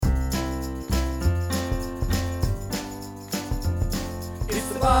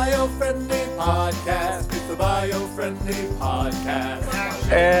Bio-friendly podcast. It's the Bio-friendly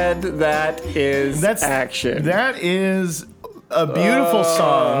podcast. And that's action. That is a beautiful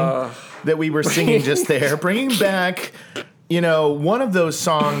song that we were singing just there, bringing back, one of those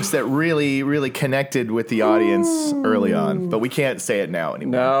songs that really, really connected with the audience early on. But we can't say it now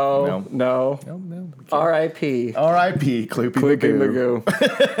anymore. No. R.I.P. R.I.P. Kloopy Magoo.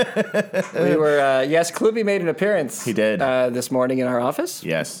 We were, Kloopy made an appearance. He did. This morning in our office.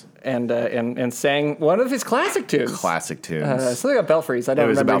 Yes. And sang one of his classic tunes. Something about Belfries. I don't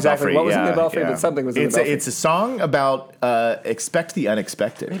remember exactly what was in the Belfry, but something was in the Belfry. It's a song about expect the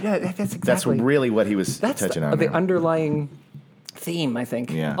unexpected. Yeah, that's exactly. That's really what he was touching on. The underlying theme, I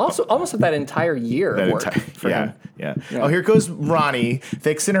think. Yeah. Also, almost that entire year of work for him. Yeah. Oh, here goes Ronnie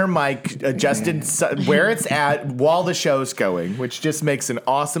fixing her mic, adjusted where it's at while the show's going, which just makes an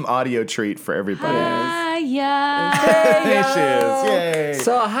awesome audio treat for everybody. There she is. Yay.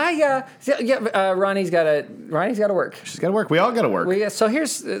 So Ronnie's got to work. She's got to work. We all got to work. So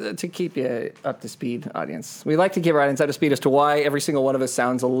here's to keep you up to speed, audience. We like to keep our audience up to speed as to why every single one of us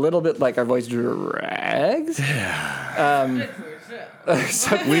sounds a little bit like our voice drags.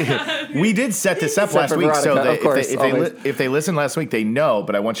 We did set this up last week, so if they listened last week, they know.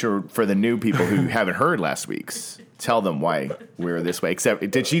 But I want you, for the new people who haven't heard last week's, tell them why we were this way. Except,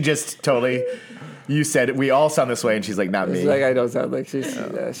 did she just totally? You said we all sound this way, and she's like, not me. She's like, I don't sound like she's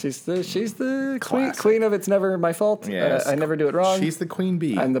the queen of it's never my fault. Yes. I never do it wrong. She's the queen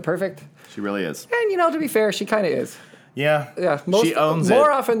bee. I'm the perfect. She really is. And to be fair, she kind of is. Yeah. She owns it.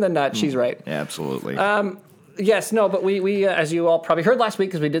 More often than not, she's right. Yeah, absolutely. Yes, no, but we as you all probably heard last week,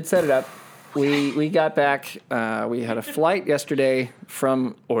 because we did set it up, we got back. We had a flight yesterday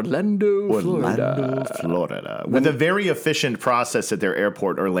from Orlando, Florida. With a very efficient process at their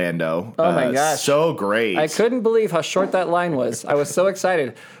airport, Orlando. Oh my gosh. So great. I couldn't believe how short that line was. I was so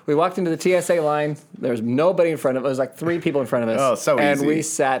excited. We walked into the TSA line. There was nobody in front of us. It was like 3 people in front of us. Oh, so easy. And we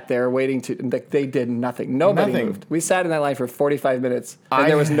sat there waiting they did nothing. Nobody moved. We sat in that line for 45 minutes, and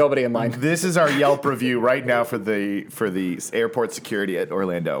there was nobody in line. This is our Yelp review right now for the airport security at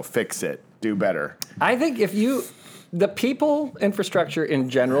Orlando. Fix it. Do better. I think the people infrastructure in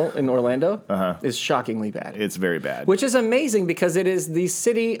general in Orlando is shockingly bad. It's very bad. Which is amazing because it is the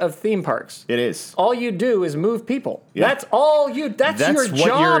city of theme parks. It is. All you do is move people. Yeah. That's your what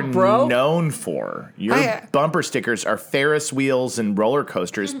job, you're bro. known for. Your bumper stickers are Ferris wheels and roller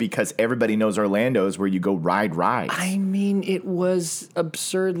coasters because everybody knows Orlando is where you go ride rides. I mean, it was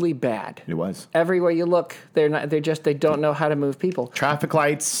absurdly bad. It was. Everywhere you look, they don't know how to move people. Traffic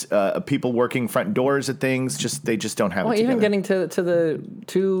lights, people working front doors at things, they just don't have it together. Even getting to the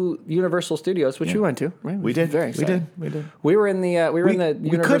 2 Universal Studios, which we went to. Right? We did. Very exciting. We did. We were in the Universal.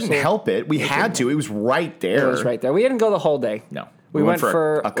 We couldn't help it. We had to. It was right there. It was right there. We didn't go the whole day. No. We went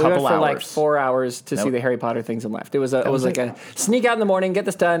for a couple hours. Like 4 hours to see the Harry Potter things and left. It was like a sneak out in the morning, get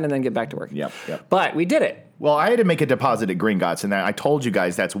this done, and then get back to work. Yep. But we did it. Well, I had to make a deposit at Gringotts, and I told you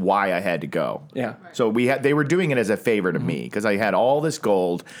guys that's why I had to go. Yeah. So they were doing it as a favor to me because I had all this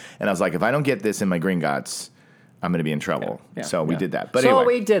gold, and I was like, if I don't get this in my Gringotts, I'm going to be in trouble. Yeah. So we did that. But anyway.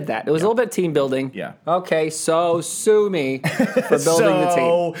 We did that. It was a little bit team building. Yeah. Okay, so sue me for building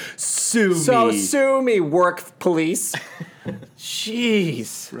the team. Sue me, work police.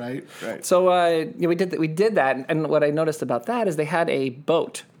 Jeez. Right. So we did that, and what I noticed about that is they had a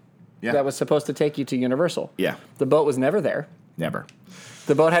boat that was supposed to take you to Universal. Yeah. The boat was never there. Never.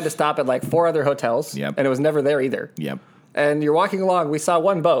 The boat had to stop at like 4 other hotels. Yep. And it was never there either. Yep. And you're walking along, we saw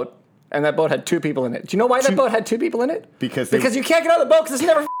one boat, and that boat had 2 people in it. Do you know why that boat had 2 people in it? Because you can't get out of the boat because it's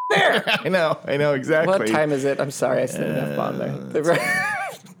never there. I know, exactly. What time is it? I'm sorry, I said enough bomb there.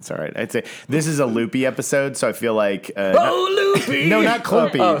 It's all right. I'd say this is a loopy episode, so I feel like... loopy! No, not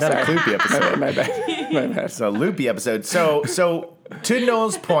Kloopy. Not a Kloopy episode. My bad. It's a loopy episode. So to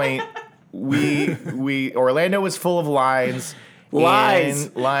Noel's point, Orlando was full of lines.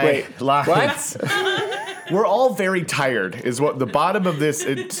 Lies. Lies. What? We're all very tired, is what the bottom of this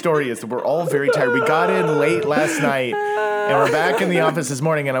story is. We're all very tired. We got in late last night, and we're back in the office this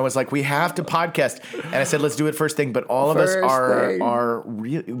morning, and I was like, we have to podcast. And I said, let's do it first thing, but all of us are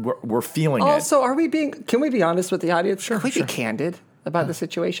really, we're feeling it. Also, can we be honest with the audience? Sure. Can we be candid about the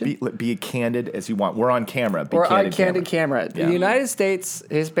situation? Be candid as you want. We're on camera. We're on candid camera. Yeah. The United States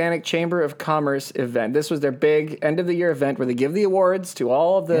Hispanic Chamber of Commerce event. This was their big end of the year event where they give the awards to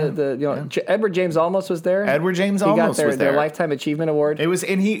all of Edward James Olmos was there. Edward James Olmos was there. Their Lifetime Achievement Award.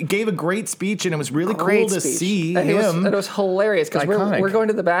 And he gave a great speech, and it was really cool to see him. It was hilarious because we're going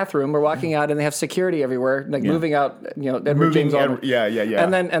to the bathroom, we're walking out, and they have security everywhere, moving out. Edward James Olmos. Yeah.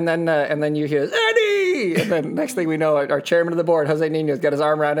 And then you hear Eddie. Jose! And then next thing we know, our chairman of the board, Jose Nino's got his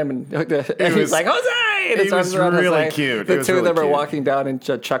arm around him, and he's like, Jose! And his arms around really Jose. cute. The two of them are walking down and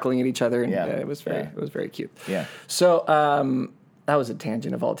chuckling at each other, and it was very cute. Yeah. So that was a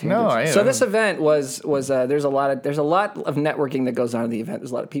tangent of all tangents. No, so this event was there's a lot of networking that goes on in the event.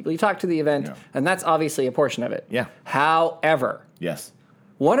 There's a lot of people you talk to the event, and that's obviously a portion of it. Yeah. However, Yes.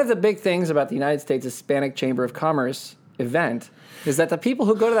 one of the big things about the United States Hispanic Chamber of Commerce event is that the people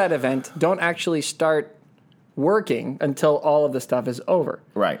who go to that event don't actually start working until all of the stuff is over.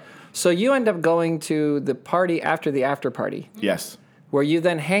 Right. So you end up going to the party after the after party, Yes. where you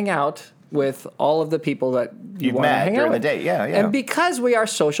then hang out with all of the people that you want to hang out during with. the day. Yeah. And because we are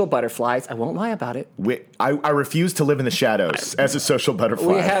social butterflies, I won't lie about it. I refuse to live in the shadows as a social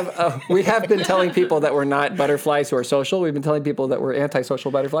butterfly. We have been telling people that we're not butterflies who are social. We've been telling people that we're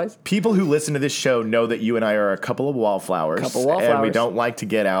antisocial butterflies. People who listen to this show know that you and I are a couple of wallflowers. And we don't like to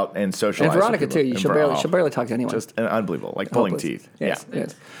get out and socialize. And Veronica, too. She'll barely talk to anyone. Just unbelievable. Like pulling teeth. Yes.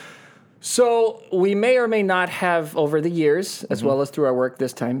 So we may or may not have, over the years, as well as through our work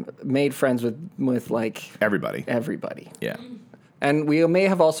this time, made friends with like everybody. Yeah. And we may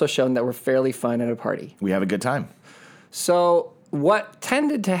have also shown that we're fairly fun at a party. We have a good time. So what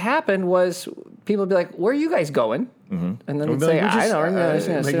tended to happen was people would be like, "Where are you guys going?" And then we'd say, "I don't know."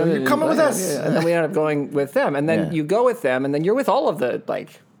 You're coming with us. And then we end up going with them. And then you go with them, and then you're with all of the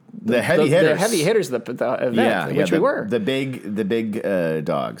the heavy hitters. The heavy hitters of the event, which we were. The big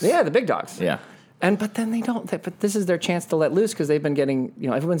dogs. Yeah, the big dogs. Yeah. But then they don't. But this is their chance to let loose because they've been getting.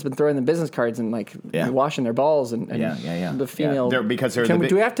 Everyone's been throwing them business cards and washing their balls and the female. They're do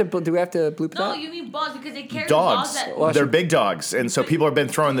we have to bloop that? No, you mean balls because they carry dogs. They're big dogs, and so people have been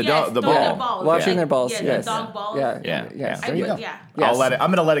throwing the ball, washing their balls. Yes, dog balls. Yeah. There you go. Yeah.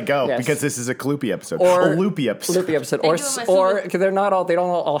 I'm gonna let it go because this is a Kloopy episode. Or Loopy episode. Loopy episode. Or because they don't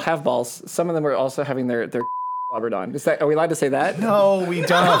all have balls. Some of them are also having their slobbered on. Are we allowed to say that? No, we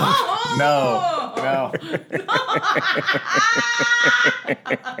don't. No.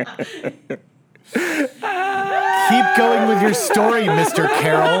 Keep going with your story, Mr.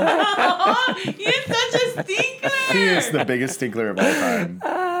 Carroll. He's such a stinkler. He is the biggest stinkler of all time.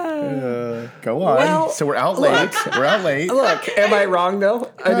 Go on. Well, so we're out late. Look, am I wrong though?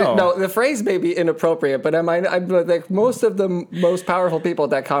 No. The phrase may be inappropriate, but I'm like most of the most powerful people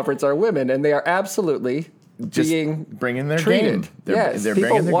at that conference are women, and they are absolutely being bringing their treated. game. They're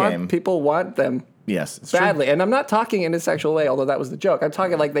bringing their game. People want them. Yes, it's badly. true. And I'm not talking in a sexual way, although that was the joke. I'm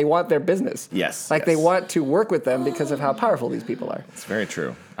talking like they want their business. Yes. They want to work with them because of how powerful these people are. It's very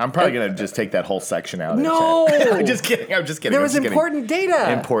true. I'm probably going to just take that whole section out. No! I'm just kidding. There was important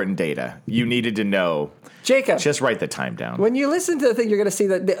data. Important data. You needed to know. Jacob. Just write the time down. When you listen to the thing, you're going to see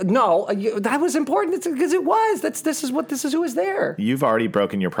that, that was important because it was. This is who was there. You've already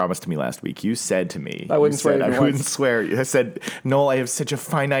broken your promise to me last week. You said to me. I wouldn't swear. I wouldn't swear. I said, Noel, I have such a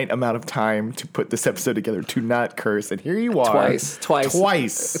finite amount of time to put this episode together to not curse. And here you are.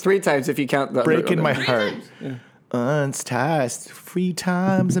 Twice. 3 times if you count the. Breaking my heart. Yeah. Untasked, 3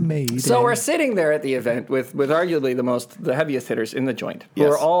 times amazing. So we're sitting there at the event with arguably the heaviest hitters in the joint, who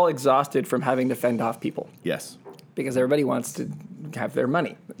are all exhausted from having to fend off people. Yes. Because everybody wants to have their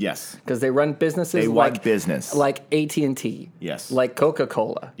money. Yes. Because they run businesses. They want business. Like AT&T. Yes. Like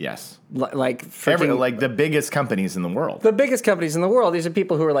Coca-Cola. Yes. Like the biggest companies in the world. The biggest companies in the world. These are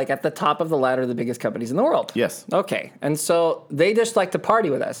people who are like at the top of the ladder of the biggest companies in the world. Yes. Okay. And so they just like to party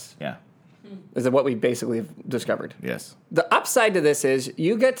with us. Yeah. Is what we basically have discovered. Yes. The upside to this is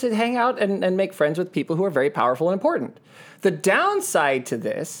you get to hang out and make friends with people who are very powerful and important. The downside to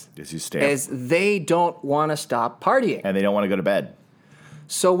this is they don't want to stop partying. And they don't want to go to bed.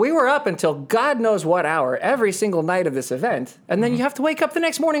 So we were up until God knows what hour every single night of this event. And then you have to wake up the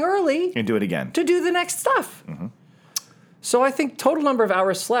next morning early. And do it again. To do the next stuff. Mm-hmm. So I think total number of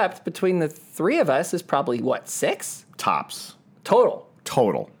hours slept between the 3 of us is probably, 6? Tops. Total.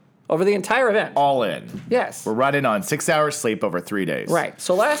 Over the entire event. All in. Yes. We're running on 6 hours sleep over 3 days. Right.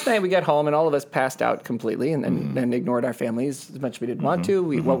 So last night we got home and all of us passed out completely and ignored our families as much as we didn't want to.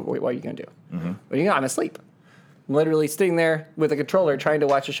 What are you going to do? Well, I'm asleep. I'm literally sitting there with a controller trying to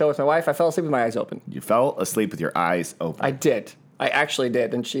watch a show with my wife. I fell asleep with my eyes open. You fell asleep with your eyes open. I did. I actually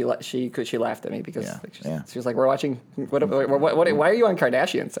did, and she laughed at me because she was like, "We're watching. What? Why are you on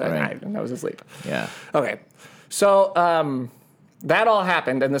Kardashians?" And I was asleep. Yeah. Okay. So that all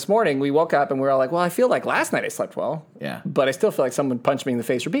happened, and this morning we woke up and we were all like, "Well, I feel like last night I slept well. Yeah. But I still feel like someone punched me in the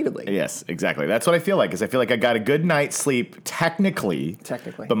face repeatedly." Yes, exactly. That's what I feel like. Because I feel like I got a good night's sleep technically,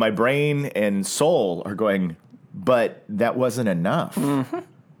 but my brain and soul are going. But that wasn't enough.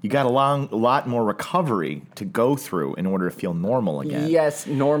 You got a lot more recovery to go through in order to feel normal again. Yes,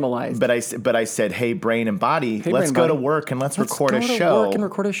 normalized. But I said, hey, brain and body, let's go to work and let's record a show. Work and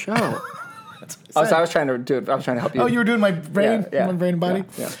record a show. I was trying to do it. I was trying to help you. Oh, you were doing my brain, my brain and body.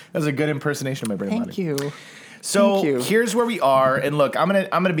 Yeah. That was a good impersonation of my brain and body. Thank you. So here's where we are, and look, I'm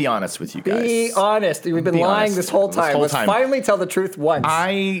gonna be honest with you guys. Be honest. We've been lying this whole time. Let's finally tell the truth once.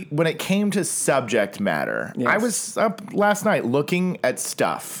 When it came to subject matter, I was up last night looking at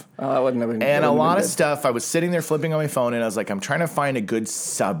stuff. And a lot of stuff. I was sitting there flipping on my phone, and I was like, I'm trying to find a good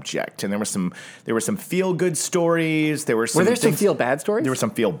subject. And there were some feel good stories. Were there some feel bad stories? There were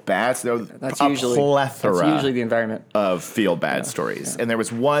some feel bad. That's usually the environment of feel bad stories. Yeah. And there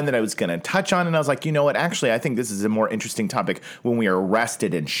was one that I was going to touch on, and I was like, you know what? Actually, I think this is a more interesting topic when we are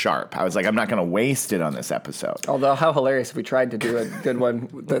rested and sharp. I was like, I'm not going to waste it on this episode. Although, how hilarious if we tried to do a good one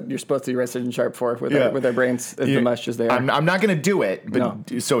that you're supposed to be rested and sharp for with our brains as much as they are. I'm not going to do it,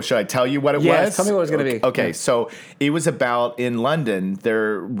 but so should I tell you what it was? Yes, tell me what it was going to be. Okay, so it was about in London,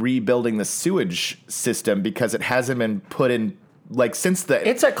 they're rebuilding the sewage system because it hasn't been put in since the...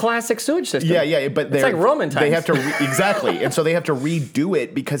 It's a classic sewage system. Yeah, but it's like Roman times. They have to... exactly. And so they have to redo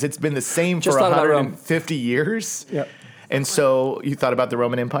it because it's been the same for 150 years. Yep. And so you thought about the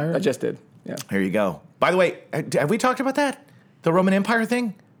Roman Empire? I just did. Yeah. There you go. By the way, have we talked about that? The Roman Empire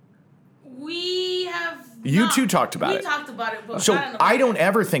thing? We have... You two talked about it. We talked about it, but so I don't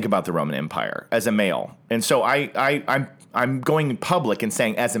ever think about the Roman Empire as a male, and so I'm going public and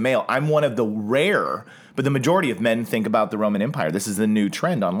saying as a male, I'm one of the rare, but the majority of men think about the Roman Empire. This is the new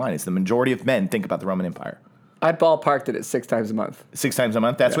trend online. It's the majority of men think about the Roman Empire. I ballparked it at 6 times a month. 6 times a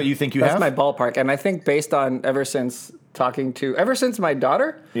month? That's what you think you have? That's my ballpark, and I think based on ever since my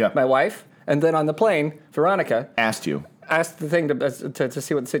daughter, my wife, and then on the plane, Veronica asked the thing to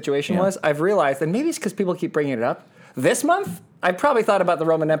see what the situation was. I've realized, and maybe it's because people keep bringing it up, this month, I've probably thought about the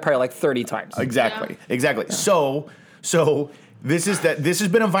Roman Empire 30 times. Exactly. Yeah. So this has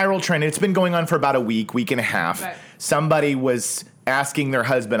been a viral trend. It's been going on for about a week and a half. Right. Somebody was asking their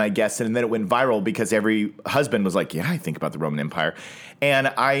husband, I guess, and then it went viral because every husband was like, yeah, I think about the Roman Empire. And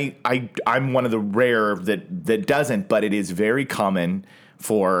I'm one of the rare that doesn't, but it is very common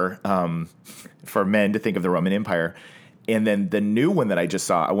for men to think of the Roman Empire. And then the new one that I just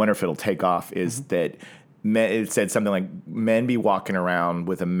saw, I wonder if it'll take off, is that it said something like, men be walking around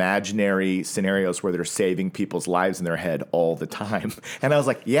with imaginary scenarios where they're saving people's lives in their head all the time. And I was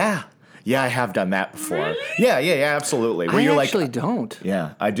like, yeah, I have done that before. Really? Yeah, absolutely. Where I actually don't.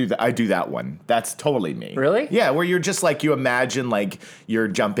 Yeah, I do that one. That's totally me. Really? Yeah, where you're just you imagine you're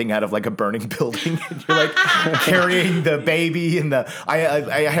jumping out of a burning building and you're carrying the baby and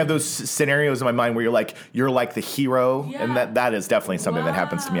I have those scenarios in my mind where you're like the hero, and that is definitely something that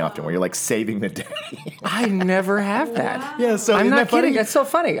happens to me often where you're saving the day. I never have that. Yeah, so I'm not kidding. Funny? That's so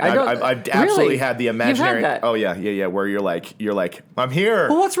funny. I've absolutely really? had the imaginary. You've had that. Oh yeah, where you're like I'm here.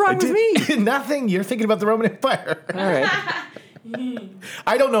 Well, what's wrong with me? Nothing. You're thinking about the Roman Empire. All right.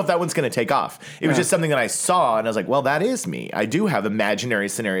 I don't know if that one's going to take off. It was just something that I saw, and I was like, well, that is me. I do have imaginary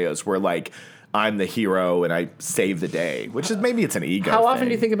scenarios where, I'm the hero and I save the day, which is maybe it's an ego How thing. often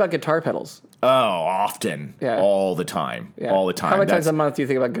do you think about guitar pedals? Oh, often. Yeah. All the time. Yeah. All the time. How many times a month do you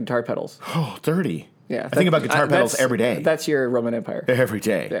think about guitar pedals? Oh, 30. Yeah, I think about guitar pedals every day. That's your Roman Empire. Every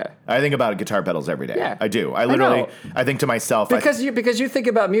day. Yeah. I think about guitar pedals every day. Yeah. I do. I think to myself. Because you think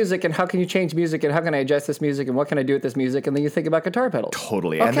about music and how can you change music and how can I adjust this music and what can I do with this music, and then you think about guitar pedals.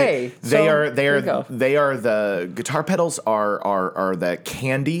 Totally. Okay. And they are the guitar pedals are the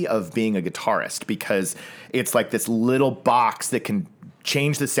candy of being a guitarist, because it's like this little box that can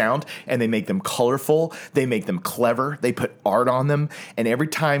change the sound, and they make them colorful, they make them clever, they put art on them, and every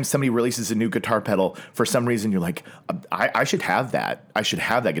time somebody releases a new guitar pedal, for some reason you're like, I should have that. I should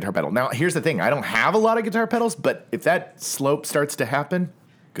have that guitar pedal. Now, here's the thing. I don't have a lot of guitar pedals, but if that slope starts to happen,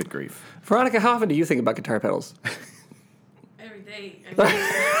 good grief. Veronica, how often do you think about guitar pedals? Every day.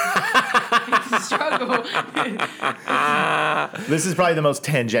 It's a struggle. This is probably the most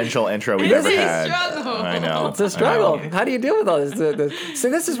tangential intro we've ever had. It's a struggle. I know. It's a struggle. How do you deal with all this? See,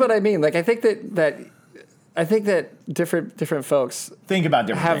 this is what I mean. I think that different folks think about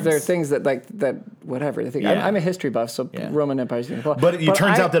different have things. Their things that whatever. They think. Yeah. I'm a history buff, so Roman Empire's going to fall. But it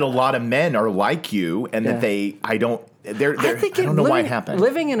turns out that a lot of men are like you, and that I don't know why it happened.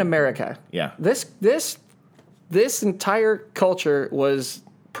 Living in America, this entire culture was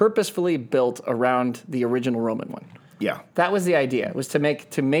purposefully built around the original Roman one. Yeah, that was the idea. Was to make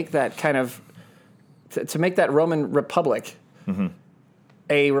that kind of to make that Roman Republic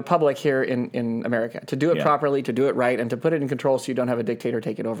a republic here in America. To do it properly, to do it right, and to put it in control so you don't have a dictator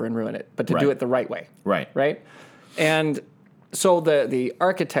take it over and ruin it, but to do it the right way. Right. And so the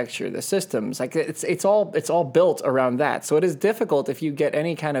architecture, the systems, like it's all built around that. So it is difficult if you get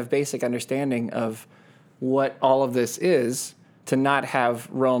any kind of basic understanding of what all of this is to not have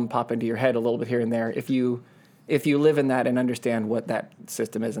Rome pop into your head a little bit here and there if you live in that and understand what that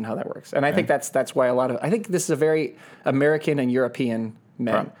system is and how that works. And I think that's why I think this is a very American and European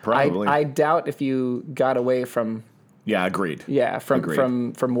men. Probably. I doubt if you got away from Yeah, agreed. Yeah,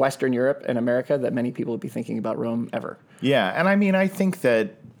 from Western Europe and America that many people would be thinking about Rome ever. Yeah, and I mean, I think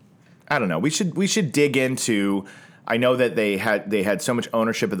that I don't know. We should dig into. I know that they had so much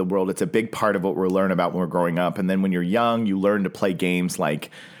ownership of the world. It's a big part of what we learn about when we're growing up. And then when you're young, you learn to play games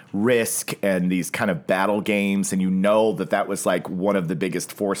like Risk and these kind of battle games, and you know that was like one of the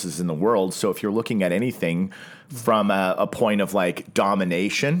biggest forces in the world. So if you're looking at anything from a point of like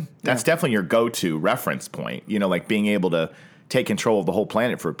domination, that's definitely your go-to reference point. You know, like being able to take control of the whole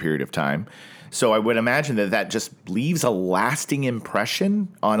planet for a period of time. So I would imagine that just leaves a lasting impression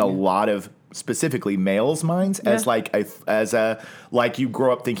on a lot of specifically males' minds as like you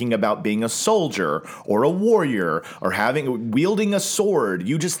grow up thinking about being a soldier or a warrior or wielding a sword.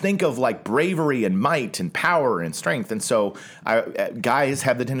 You just think of like bravery and might and power and strength. And so guys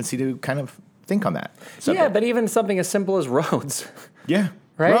have the tendency to kind of think on that. But even something as simple as roads. Yeah.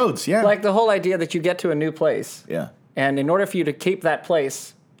 Right? Roads, yeah. Like the whole idea that you get to a new place. Yeah. And in order for you to keep that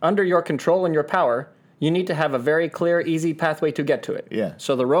place under your control and your power, you need to have a very clear, easy pathway to get to it. Yeah.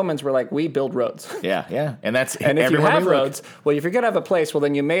 So the Romans were like, we build roads. Yeah. And if you have roads, well, if you're going to have a place, well,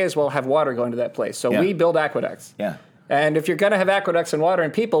 then you may as well have water going to that place. So we build aqueducts. Yeah. And if you're going to have aqueducts and water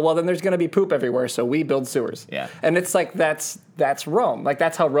and people, well, then there's going to be poop everywhere. So we build sewers. Yeah. And it's like that's Rome. Like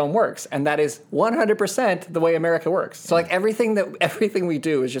that's how Rome works. And that is 100% the way America works. So like everything we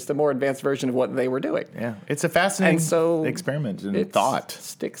do is just a more advanced version of what they were doing. Yeah. It's a fascinating experiment and thought.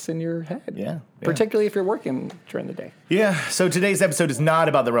 Sticks in your head. Yeah. Particularly if you're working during the day. Yeah. So today's episode is not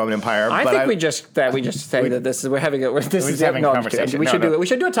about the Roman Empire. I think we just say that we're having a conversation. We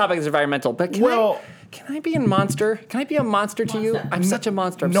should do a topic that's environmental. But can I be a monster? Can I be a monster to you? I'm such a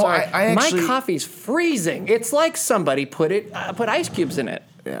monster. I'm sorry. My coffee's freezing. It's like somebody put ice cubes in it.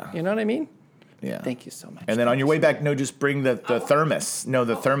 Yeah. You know what I mean? Yeah. Thank you so much. And then on your way back, just bring the thermos. No,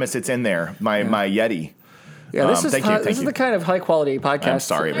 the thermos, it's in there. My Yeti. Yeah, this is the kind of high quality podcast. I'm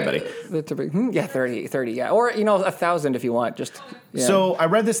sorry, everybody. 30, yeah. Or, 1,000 if you want. Just So I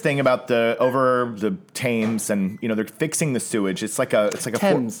read this thing about over the Thames, and they're fixing the sewage. It's like a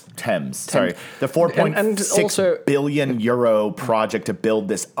Thames. Sorry, the 4.6 billion euro project to build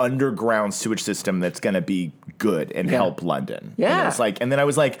this underground sewage system that's going to be good and help London. Yeah, and then I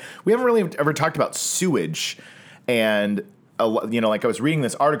was like, we haven't really ever talked about sewage, and like I was reading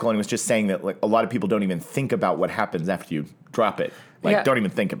this article and it was just saying that like a lot of people don't even think about what happens after you drop it. Don't even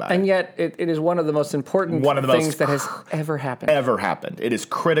think about it. And yet it is one of the most important things that has ever happened. It is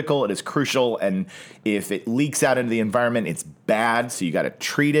critical. It is crucial. And if it leaks out into the environment, it's bad. So you got to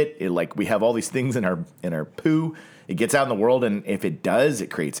treat it. We have all these things in our poo. It gets out in the world, and if it does,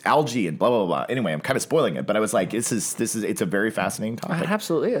 it creates algae and blah blah blah. Anyway, I'm kind of spoiling it, but I was like, it's a very fascinating topic. It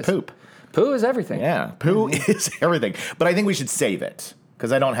absolutely is. Poop. Poo is everything. Yeah, poo is everything. But I think we should save it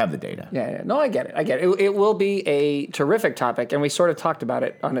because I don't have the data. Yeah. No, I get it. It will be a terrific topic, and we sort of talked about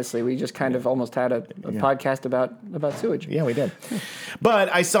it, honestly. We just kind of almost had a podcast about sewage. Yeah, we did.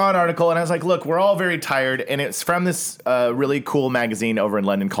 But I saw an article, and I was like, look, we're all very tired, and it's from this really cool magazine over in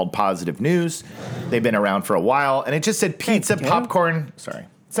London called Positive News. They've been around for a while, and it just said pizza, popcorn. Sorry.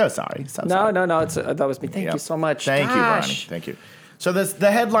 So sorry. No. That was me. Thank you so much. Thank you, Veronica. Thank you. So the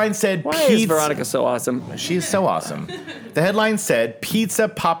headline said, Why is Veronica so awesome? She is so awesome. The headline said, pizza,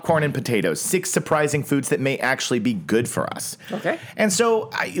 popcorn, and potatoes, 6 surprising foods that may actually be good for us. Okay. And so,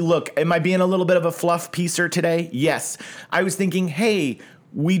 look, am I being a little bit of a fluff piecer today? Yes. I was thinking, hey,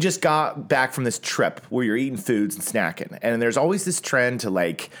 we just got back from this trip where you're eating foods and snacking. And there's always this trend to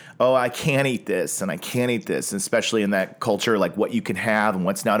like, oh, I can't eat this and I can't eat this. And especially in that culture, like what you can have and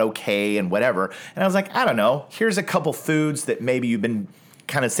what's not okay and whatever. And I was like, I don't know. Here's a couple foods that maybe you've been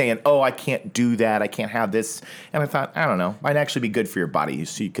kind of saying, oh, I can't do that. I can't have this. And I thought, I don't know. Might actually be good for your body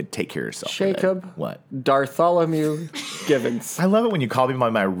so you could take care of yourself. Jacob. What? Bartholomew Givens. I love it when you call me by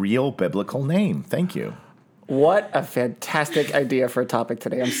my real biblical name. Thank you. What a fantastic idea for a topic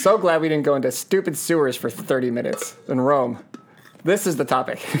today. I'm so glad we didn't go into stupid sewers for 30 minutes in Rome. This is the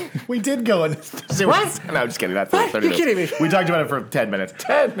topic. We did go into sewers. What? No, I'm just kidding. That's 30 minutes. You're kidding me. We talked about it for 10 minutes.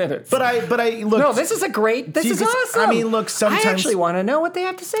 10 minutes. But I look. No, this is awesome. I mean, look, sometimes. I actually want to know what they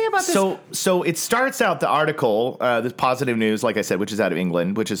have to say about this. So it starts out the article, this Positive News, like I said, which is out of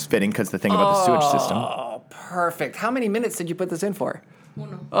England, which is fitting because the thing about the sewage system. Oh, perfect. How many minutes did you put this in for?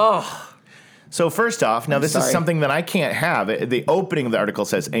 Uno. Oh. So first off, now this is something that I can't have. The opening of the article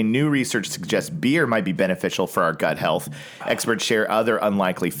says, a new research suggests beer might be beneficial for our gut health. Experts share other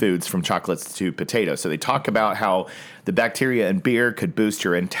unlikely foods from chocolates to potatoes. So they talk about how the bacteria in beer could boost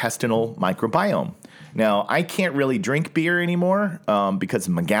your intestinal microbiome. Now, I can't really drink beer anymore because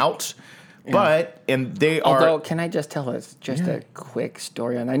of my gout. Yeah. Although, can I just tell us a quick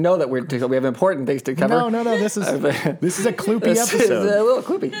story? And I know that we have important things to cover. No. This is a Kloopy episode. This is a little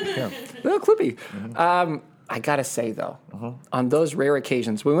Kloopy. Little Kloopy. I gotta say though, on those rare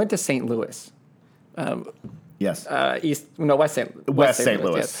occasions, we went to St. Louis. Yes. West St.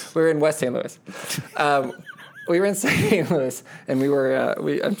 Louis. Yes. We were in West St. Louis. We were in St. Louis, and we were.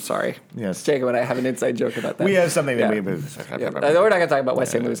 I'm sorry. Yes. Jacob and I have an inside joke about that. We have something that we. We're not going to talk about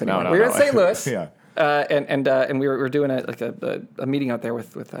West St. Louis anymore. We were in St. Louis. Yeah. And we were doing a meeting out there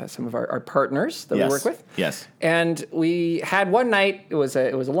with some of our partners that we work with. Yes. And we had one night. It was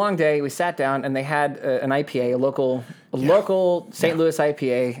a long day. We sat down, and they had an IPA, a local St. Louis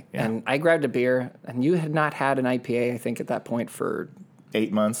IPA, and I grabbed a beer. And you had not had an IPA, I think, at that point for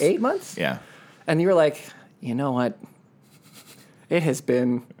 8 months. 8 months. Yeah. And you were like, you know what? It has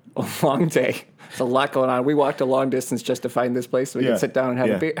been a long day. There's a lot going on. We walked a long distance just to find this place so we could sit down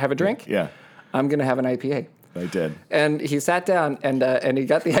and have a drink. Yeah. I'm going to have an IPA. I did. And he sat down and he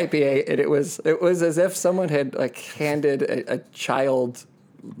got the IPA, and it was as if someone had handed a child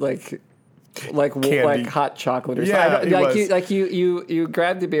like hot chocolate or something. You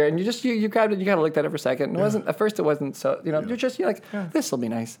grabbed the beer and you grabbed it. You kind of looked at it for a second. And it wasn't at first. It wasn't so. You're like this will be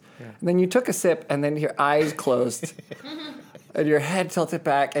nice. Yeah. And then you took a sip, and then your eyes closed, and your head tilted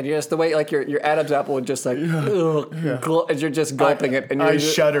back, and you're just the way your Adam's apple would just and you're just gulping it. And I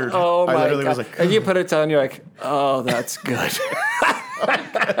shuddered. Oh my God! Was like, and you put it down. And you're like, oh, that's good.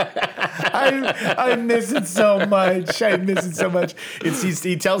 I miss it so much.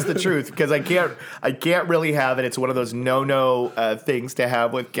 He tells the truth because I can't really have it. It's one of those no things to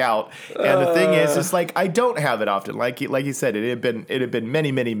have with gout. And the thing is, it's like I don't have it often. Like you said, it had been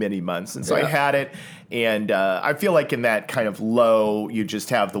many months, and so I had it. And I feel like in that kind of low, you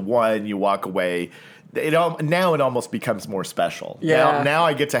just have the one, you walk away. Now it almost becomes more special. Yeah. Now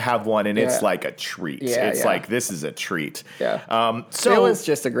I get to have one, and it's like a treat. Yeah, it's like this is a treat. Yeah. So it was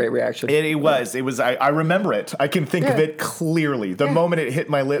just a great reaction. It was. It was. I remember it. I can think of it clearly. The moment it hit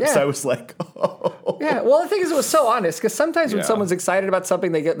my lips, I was like, oh. Yeah. Well, the thing is, it was so honest because sometimes when someone's excited about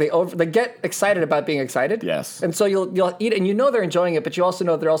something, they get excited about being excited. Yes. And so you'll eat it, and they're enjoying it, but you also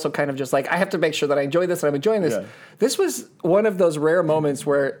know they're also kind of just like, I have to make sure that I enjoy this and I'm enjoying this. Yeah. This was one of those rare moments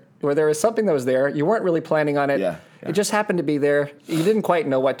where there was something that was there. You weren't really planning on it. Yeah. It just happened to be there. You didn't quite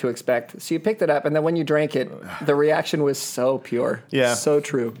know what to expect. So you picked it up, and then when you drank it, the reaction was so pure. Yeah. So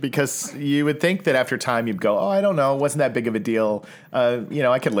true. Because you would think that after time you'd go, oh, I don't know, wasn't that big of a deal.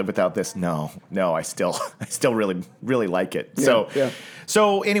 I could live without this. No, I still really, really like it. Yeah.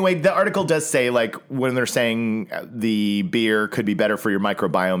 So anyway, the article does say, like, when they're saying the beer could be better for your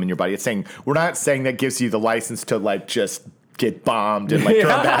microbiome in your body, it's saying, we're not saying that gives you the license to, like, just get bombed and like throw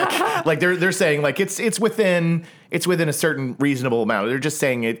back. Like they're saying like it's within a certain reasonable amount. They're just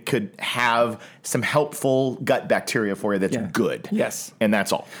saying it could have some helpful gut bacteria for you that's good. Yes. And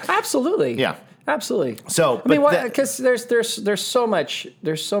that's all. Absolutely. Yeah. Absolutely. So, I mean, because there's so much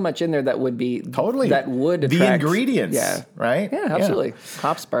in there that would be that would attract the ingredients. Yeah. Right. Yeah. Absolutely. Yeah.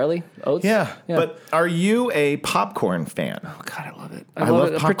 Hops, barley, oats. Yeah. But are you a popcorn fan? Oh God, I love it. I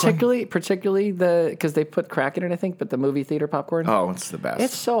love it. Popcorn. Particularly because they put crack in it, I think. But the movie theater popcorn. Oh, it's the best.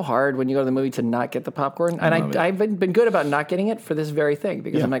 It's so hard when you go to the movie to not get the popcorn, and I've been good about not getting it for this very thing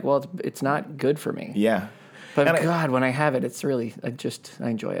because I'm like, well, it's not good for me. Yeah. But God, when I have it, it's really, I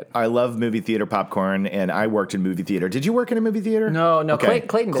enjoy it. I love movie theater popcorn, and I worked in movie theater. Did you work in a movie theater? No. Okay.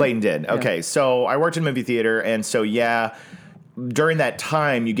 Clayton did. Okay, yeah. So I worked in movie theater, and so during that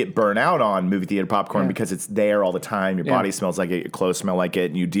time, you get burnt out on movie theater popcorn because it's there all the time. Your body smells like it, your clothes smell like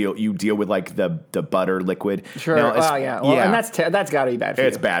it, and you deal with like the butter liquid. Sure. Now, and that's got to be bad for you.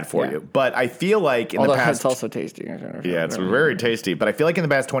 It's bad for you. But I feel like in the past, it's also tasty. Yeah, it's very tasty. But I feel like in the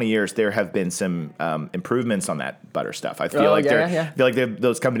past 20 years, there have been some improvements on that butter stuff. I feel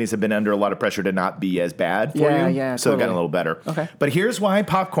those companies have been under a lot of pressure to not be as bad for you. Yeah. So they've gotten a little better. Okay. But here's why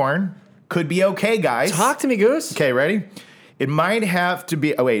popcorn could be okay, guys. Talk to me, Goose. Okay, ready? It might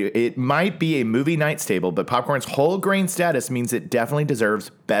be a movie night staple, but popcorn's whole grain status means it definitely deserves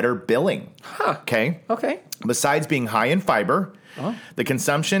better billing. Huh. Okay. Besides being high in fiber, the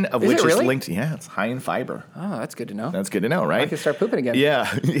consumption of which is linked. Yeah, it's high in fiber. Oh, that's good to know. That's good to know, right? I can start pooping again.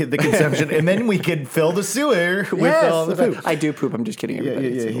 Yeah, the consumption, and then we could fill the sewer with all the poop. I do poop. I'm just kidding. Everybody.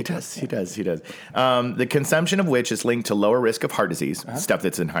 Yeah, he does. The consumption of which is linked to lower risk of heart disease, stuff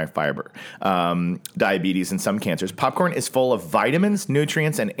that's in high fiber, diabetes, and some cancers. Popcorn is full of vitamins,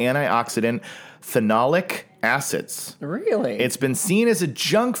 nutrients, and antioxidant phenolic acids. Really? It's been seen as a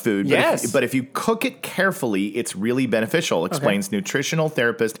junk food, but if you cook it carefully, it's really beneficial, explains nutritional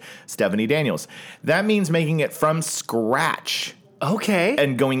therapist Stephanie Daniels. That means making it from scratch. Okay.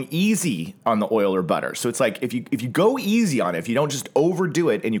 And going easy on the oil or butter. So it's like if you go easy on it, if you don't just overdo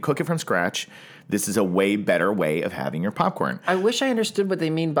it and you cook it from scratch, this is a way better way of having your popcorn. I wish I understood what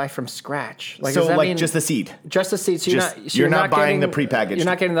they mean by from scratch. Like, so, like just the seed. Just the seed. So you're not buying the prepackaged. You're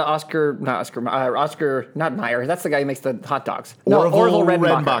not getting the Oscar not Mayer. That's the guy who makes the hot dogs. Orville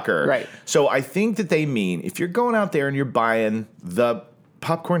Redenbacher. Right. So I think that they mean if you're going out there and you're buying the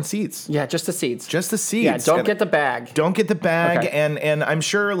popcorn seeds. Yeah, just the seeds. Just the seeds. Yeah, don't get the bag. Don't get the bag. Okay. And I'm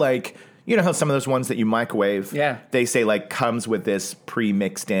sure like you know how some of those ones that you microwave, they say like comes with this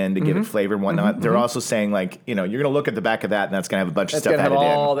pre-mixed in to give it flavor and whatnot. They're also saying like, you know, you're going to look at the back of that and that's going to have a bunch of stuff added in. It's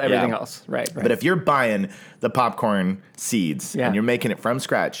going to have everything else. Right. But if you're buying the popcorn seeds and you're making it from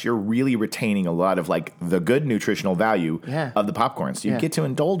scratch, you're really retaining a lot of like the good nutritional value of the popcorn. So you get to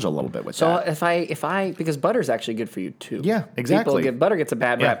indulge a little bit with that. So if I because butter's actually good for you too. Yeah, exactly. Butter gets a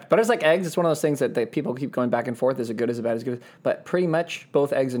bad rap. Butter's like eggs. It's one of those things that people keep going back and forth. Is it good? Is it bad? Is it good? But pretty much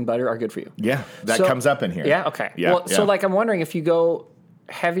both eggs and butter are good for you. Yeah, that comes up in here. Yeah, okay. Yeah, well, so like I'm wondering if you go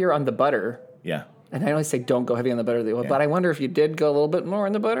heavier on the butter. Yeah. And I always say don't go heavy on the butter, but I wonder if you did go a little bit more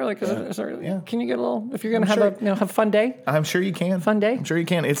on the butter, like can you get a little if you're gonna have a fun day? I'm sure you can. Fun day. I'm sure you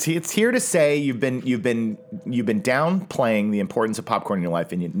can. It's here to say you've been downplaying the importance of popcorn in your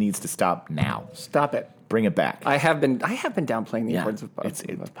life, and it needs to stop now. Stop it. Bring it back. I have been downplaying the importance of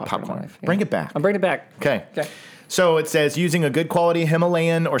popcorn in my life. Yeah. Bring it back. I'm bringing it back. Okay. So it says using a good quality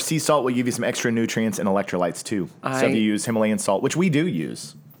Himalayan or sea salt will give you some extra nutrients and electrolytes too. So if you use Himalayan salt, which we do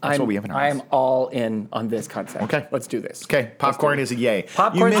use. That's what we have in our house. I'm all in on this concept. Okay. Let's do this. Okay. Popcorn is a yay.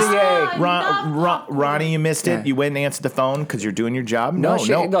 Popcorn's a yay. Ronnie, you missed it. You went and answered the phone because you're doing your job. No.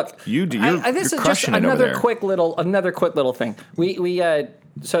 Look, you're this is just another another quick little thing.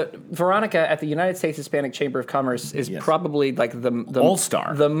 So Veronica at the United States Hispanic Chamber of Commerce is probably like the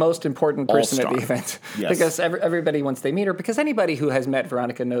all-star, the most important person at the event because everybody once they meet her, because anybody who has met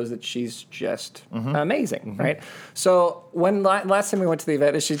Veronica knows that she's just amazing, right? So when last time we went to the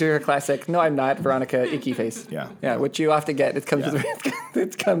event, she's doing her classic "No, I'm not" Veronica icky face, which you often get. It comes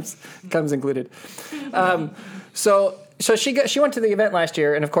it comes included. So she went to the event last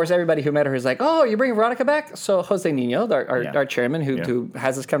year, and of course everybody who met her is like, "Oh, you're bringing Veronica back?" So Jose Nino, our chairman, who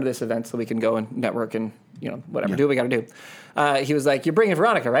has us come to this event so we can go and network and whatever do what we got to do. He was like, "You're bringing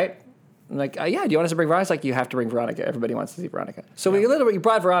Veronica, right?" I'm like, "Yeah." Do you want us to bring Veronica? He's like, "You have to bring Veronica. Everybody wants to see Veronica." So we literally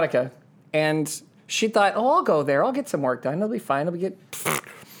brought Veronica, and she thought, "Oh, I'll go there. I'll get some work done. It'll be fine.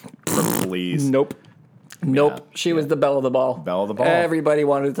 Please. Nope. She was the belle of the ball. Everybody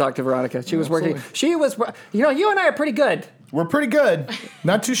wanted to talk to Veronica. She was working. She was, you and I are pretty good. We're pretty good.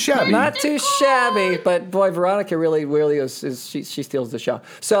 Not too shabby. But boy, Veronica really she steals the show.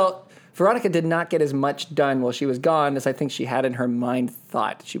 So Veronica did not get as much done while she was gone as I think she had in her mind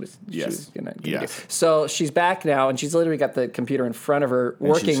thought she was going to do. So she's back now, and she's literally got the computer in front of her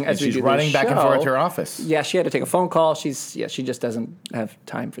working as we do the show. She's running back and forth to her office. Yeah, she had to take a phone call. She just doesn't have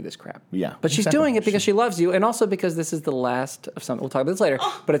time for this crap. Yeah. But she's doing it because she loves you, and also because this is the last of something. We'll talk about this later,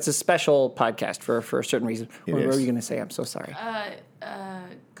 but it's a special podcast for a certain reason. What were you going to say? I'm so sorry.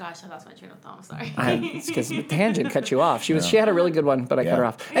 Gosh, I lost my train of thought. I'm sorry. It's because the tangent cut you off. She had a really good one, but I cut her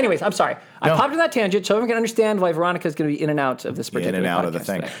off. Anyways, I'm sorry. I popped in that tangent so everyone can understand why Veronica is going to be in and out of this particular in and out of the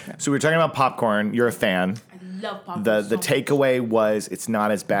thing. So we were talking about popcorn. You're a fan. I love popcorn. The takeaway was it's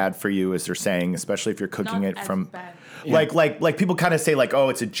not as bad for you as they're saying, especially if you're cooking it from. Bad. Like people kind of say like, oh,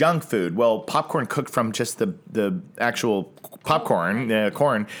 it's a junk food. Well, popcorn cooked from just the actual popcorn,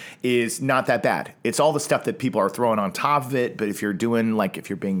 corn, is not that bad. It's all the stuff that people are throwing on top of it. But if you're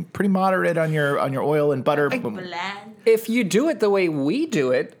being pretty moderate on your oil and butter, if you do it the way we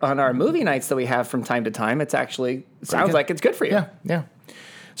do it on our movie nights that we have from time to time, it's actually sounds like it's good for you. Yeah.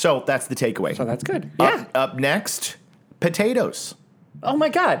 So that's the takeaway. So that's good. Up next, potatoes. Oh my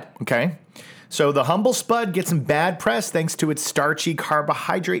God. Okay. So the humble spud gets some bad press thanks to its starchy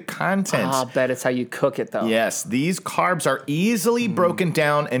carbohydrate content. I'll bet it's how you cook it, though. Yes, these carbs are easily broken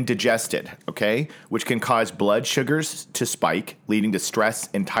down and digested, okay, which can cause blood sugars to spike, leading to stress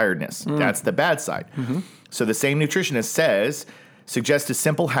and tiredness. That's the bad side. So the same nutritionist says suggest a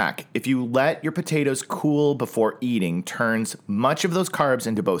simple hack. If you let your potatoes cool before eating, turns much of those carbs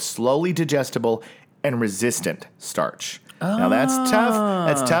into both slowly digestible and resistant starch. Now that's tough.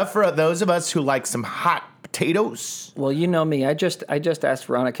 That's tough for those of us who like some hot potatoes. Well, you know me. I just asked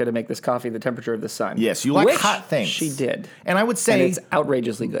Veronica to make this coffee the temperature of the sun. Yes, you like hot things. She did. And I would say, and it's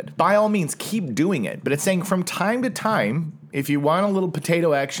outrageously good. By all means, keep doing it. But it's saying from time to time, if you want a little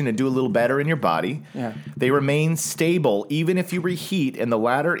potato action to do a little better in your body, they remain stable even if you reheat. And the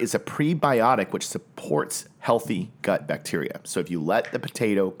latter is a prebiotic, which supports healthy gut bacteria. So if you let the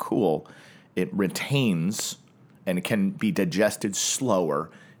potato cool, it retains and it can be digested slower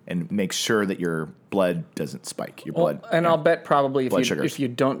and make sure that your blood doesn't spike. Your blood, and I'll bet probably if you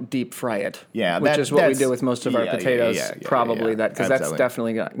don't deep fry it, which is what we do with most of our potatoes, probably that because that's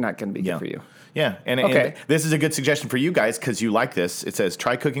definitely not going to be good for you. Yeah, and this is a good suggestion for you guys because you like this. It says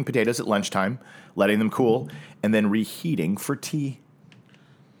try cooking potatoes at lunchtime, letting them cool, and then reheating for tea.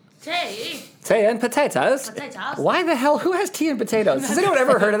 Tea and potatoes? Why the hell? Who has tea and potatoes? Has anyone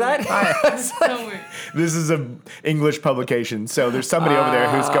ever heard of that? This is an English publication, so there's somebody over there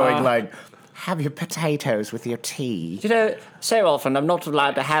who's going like, have your potatoes with your tea. You know, so often I'm not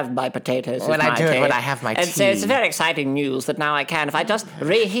allowed to have my potatoes when I do it when I have my tea. And so it's very exciting news that now I can, if I just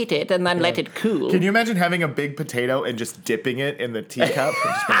reheat it and then let it cool. Can you imagine having a big potato and just dipping it in the teacup?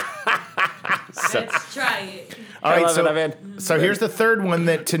 Let's try it. All right, so here's the third one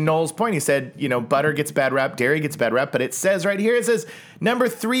that, to Noel's point, he said, butter gets bad rap, dairy gets bad rap, but it says right here, it says, number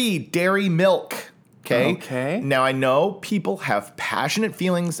 3, dairy milk. Okay. Now, I know people have passionate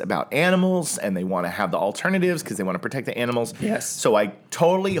feelings about animals and they want to have the alternatives because they want to protect the animals. Yes. So I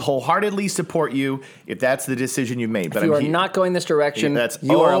totally, wholeheartedly support you if that's the decision you've made. But if you are not going this direction,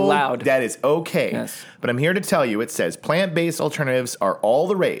 you are allowed. That is okay. Yes. But I'm here to tell you, it says plant-based alternatives are all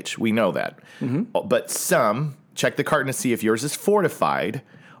the rage. We know that. Mm-hmm. But some, check the carton to see if yours is fortified,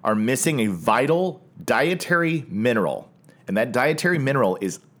 are missing a vital dietary mineral. And that dietary mineral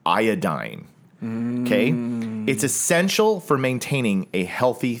is iodine. Okay? It's essential for maintaining a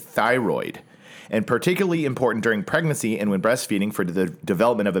healthy thyroid and particularly important during pregnancy and when breastfeeding for the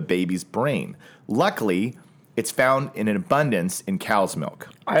development of a baby's brain. Luckily, it's found in an abundance in cow's milk.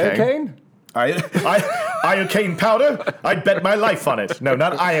 Okay? Iocane powder? I'd bet my life on it. No,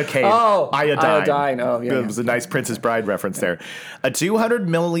 not iocane. Oh, iodine. Oh, yeah. It was a nice Princess Bride reference there. A 200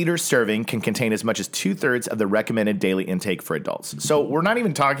 milliliter serving can contain as much as 2/3 of the recommended daily intake for adults. So we're not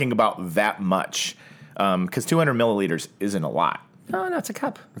even talking about that much because 200 milliliters isn't a lot. No, it's a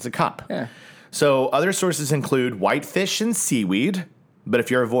cup. It's a cup. Yeah. So other sources include whitefish and seaweed. But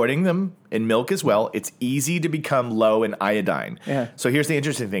if you're avoiding them in milk as well, it's easy to become low in iodine. Yeah. So here's the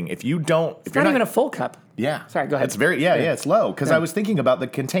interesting thing: if you're not even a full cup. Yeah. Sorry, go ahead. It's it's low because I was thinking about the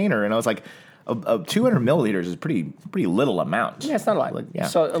container and I was like, 200 milliliters is pretty little amount. Yeah, it's not a lot. Yeah.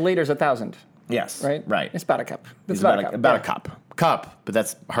 So a liter's 1,000. Yes. Right. It's about a cup. It's about a cup. But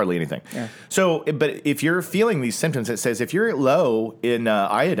that's hardly anything. Yeah. So, but if you're feeling these symptoms, it says if you're low in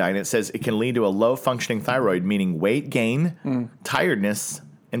iodine, it says it can lead to a low functioning thyroid, meaning weight gain, tiredness,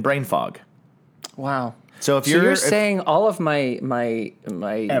 and brain fog. Wow. So you're saying all of my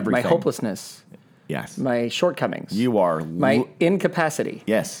hopelessness, yes, my shortcomings, you are my incapacity,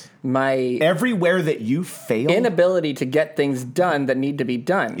 yes, my everywhere that you fail, inability to get things done that need to be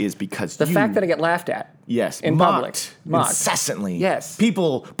done is because the fact that I get laughed at, in mocked, incessantly, yes,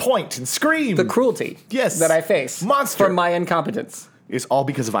 people point and scream, the cruelty, that I face, monster from my incompetence, is all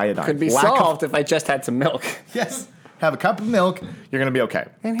because of iodine. Could be solved if I just had some milk. Yes. Have a cup of milk, you're going to be okay.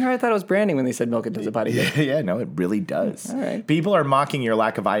 And here I thought it was branding when they said milk it does a body good. Yeah, no, it really does. All right. People are mocking your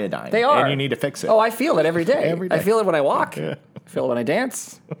lack of iodine. They are. And you need to fix it. Oh, I feel it every day. Every day. I feel it when I walk. I feel it when I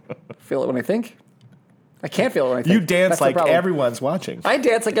dance. I feel it when I think. I can't feel it when I think. You dance That's like everyone's watching. I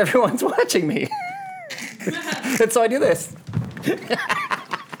dance like everyone's watching me. And so I do this.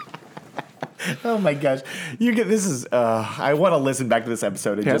 Oh my gosh. This is I want to listen back to this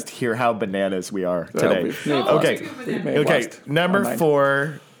episode and just hear how bananas we are today. Okay. Number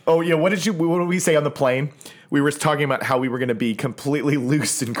 4. Oh yeah, what did we say on the plane? We were talking about how we were going to be completely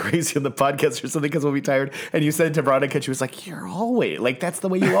loose and crazy on the podcast or something because we'll be tired. And you said to Veronica, she was like, "You're always like that's the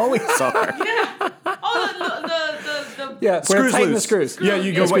way you always are." Yeah. Yeah, screws loose. The screws. Yeah,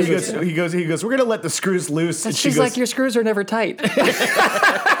 you go. He goes. We're going to let the screws loose. And she's like, "Your screws are never tight."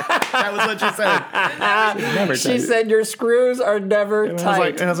 That was what she said. Never she said, "Your screws are never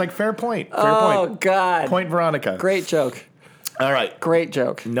tight." And I was like, fair point. Oh, God. Point Veronica. Great joke. All right. Great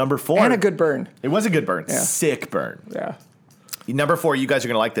joke. Number 4. And a good burn. It was a good burn. Yeah. Sick burn. Yeah. Number 4, you guys are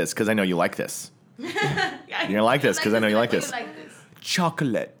going to like this because I know you like this. You're going to like this because I know you like this.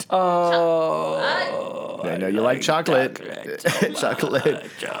 Chocolate. Oh. I know you like chocolate. Chocolate.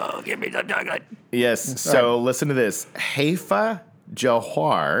 Joe, give me the chocolate. Yes. So listen to this. Haifa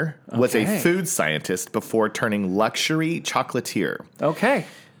Johar was a food scientist before turning luxury chocolatier. Okay.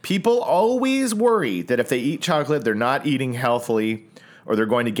 People always worry that if they eat chocolate, they're not eating healthily or they're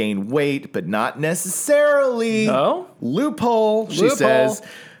going to gain weight, but not necessarily. No? Loophole, she says.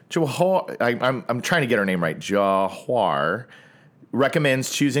 Johar, I'm trying to get her name right. Johar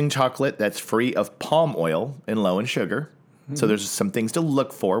recommends choosing chocolate that's free of palm oil and low in sugar. Mm-hmm. So there's some things to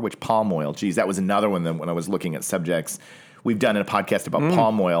look for, which palm oil, geez, that was another one that when I was looking at subjects. We've done a podcast about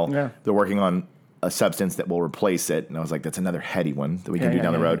palm oil. Yeah. They're working on a substance that will replace it. And I was like, that's another heady one that we can do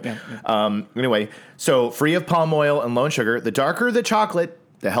down the road. Yeah. Anyway, so free of palm oil and low in sugar. The darker the chocolate,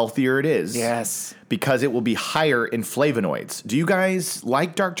 the healthier it is. Yes. Because it will be higher in flavonoids. Do you guys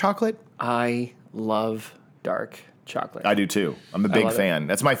like dark chocolate? I love dark chocolate. I do too. I'm a big fan.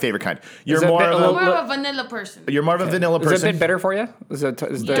 That's my favorite kind. I'm more of a vanilla person. You're more of a vanilla person. Is it a bit bitter for you? Is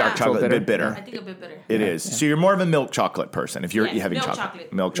dark chocolate a bit bitter? I think a bit bitter. It is. So you're more of a milk chocolate person if you're having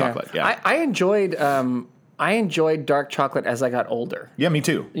chocolate. Milk chocolate, yeah. I enjoyed dark chocolate as I got older. Yeah, me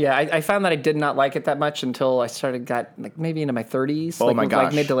too. Yeah, I found that I did not like it that much until I got like maybe into my 30s. Oh my gosh.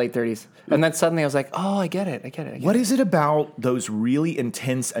 Like mid to late 30s. And then suddenly I was like, oh, I get it. What is it about those really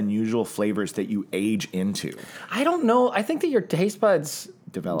intense, unusual flavors that you age into? I don't know. I think that your taste buds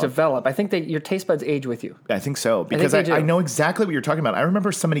develop. I think that your taste buds age with you. I think so. Because I know exactly what you're talking about. I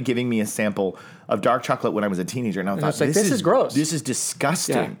remember somebody giving me a sample of dark chocolate when I was a teenager, and I thought, this is gross. This is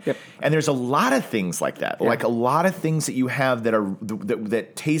disgusting. Yeah. Yep. And there's a lot of things like that. Yeah. Like a lot of things that you have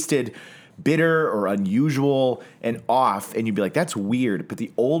that tasted bitter or unusual and off, and you'd be like, that's weird. But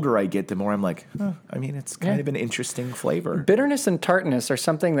the older I get, the more I'm like, it's kind of an interesting flavor. Bitterness and tartness are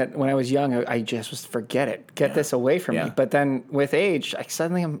something that when I was young, I just was forget it. Get this away from me. But then with age,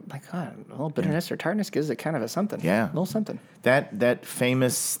 I'm like, a little bitterness or tartness gives it kind of a something. Yeah. A little something. That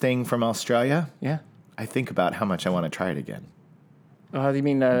famous thing from Australia? Yeah. I think about how much I want to try it again. You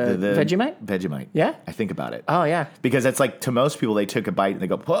mean the Vegemite? Vegemite. Yeah? I think about it. Oh, yeah. Because it's like, to most people, they took a bite and they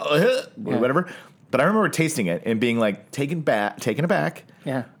go, whatever. But I remember tasting it and being like, taken aback.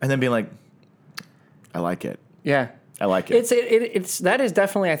 Yeah. And then being like, I like it. Yeah. I like it. It's that is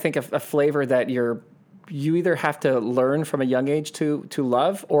definitely, I think, a flavor that you either have to learn from a young age to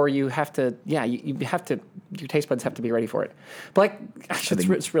love, or you have to, you have to, your taste buds have to be ready for it. But like,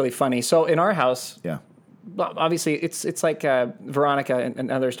 it's really funny. So in our house, obviously it's like Veronica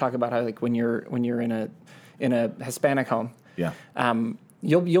and others talk about how like when you're in a Hispanic home,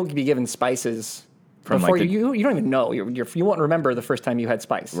 you'll be given spices before you don't even know you won't remember the first time you had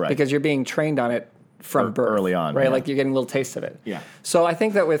spice, right? Because you're being trained on it from birth, early on, right? Like you're getting a little taste of it. Yeah. So I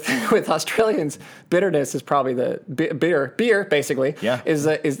think that with Australians, bitterness is probably the beer basically. Yeah. Is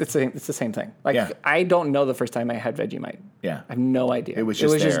it's the same thing. Like I don't know the first time I had Vegemite. Yeah. I have no idea. It was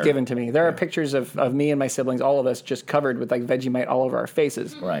just given to me. There are pictures of me and my siblings, all of us, just covered with like Vegemite all over our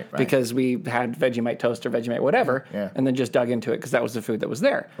faces. Right. Because we had Vegemite toast or Vegemite whatever, and then just dug into it because that was the food that was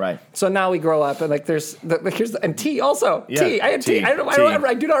there. Right. So now we grow up and like and tea also. Yeah. Tea. I had tea. I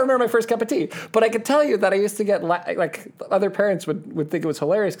do not remember my first cup of tea, but I could tell you that I used to get like other parents would think it was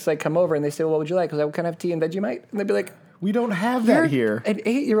hilarious because I'd come over and they say, well, what would you like? Because I would kind of have tea and Vegemite, and they'd be like, we don't have that here. An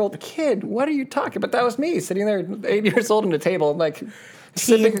 8-year-old kid. What are you talking about? That was me sitting there, 8 years old, on a table, like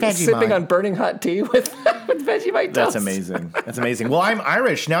sipping on burning hot tea with Vegemite toast. That's amazing. That's amazing. Well, I'm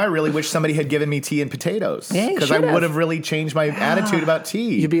Irish now. I really wish somebody had given me tea and potatoes because I would have really changed my attitude about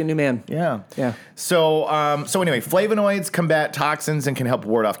tea. You'd be a new man. Yeah. Yeah. So anyway, flavonoids combat toxins and can help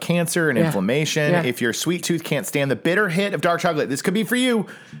ward off cancer and inflammation. Yeah. If your sweet tooth can't stand the bitter hit of dark chocolate, this could be for you,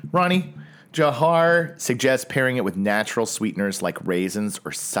 Ronnie. Johar suggests pairing it with natural sweeteners like raisins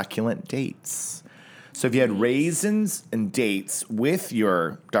or succulent dates. So if you had raisins and dates with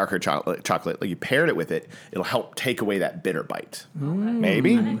your darker chocolate, like you paired it with it, it'll help take away that bitter bite.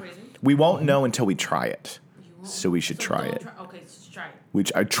 Maybe. We won't know until we try it. So we should try it. Okay, so try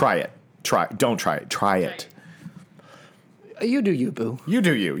it. Try it. Don't try it. Try it. You do you, boo. You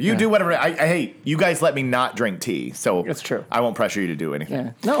do you. You do whatever. I hate you guys. Let me not drink tea, so that's true. I won't pressure you to do anything.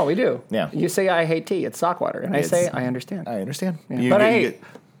 Yeah. No, we do. Yeah. You say I hate tea. It's sock water, and I say I understand. I understand. Yeah.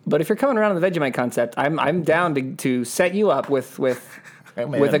 But if you're coming around to the Vegemite concept, I'm down to set you up with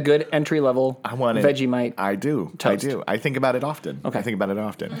a good entry level Vegemite. I do. Toast. I do. I think about it often. Okay. I think about it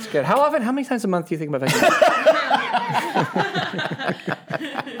often. That's good. How often? How many times a month do you think about Vegemite?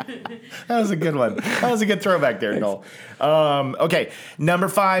 That was a good one. That was a good throwback there, Noel. Okay, number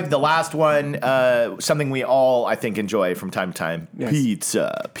 5, the last one, something we all, I think, enjoy from time to time. Yes.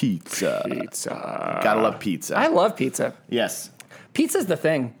 Pizza. Gotta love pizza. I love pizza. Yes. Pizza's the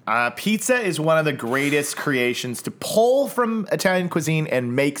thing. Pizza is one of the greatest creations to pull from Italian cuisine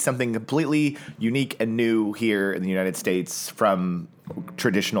and make something completely unique and new here in the United States from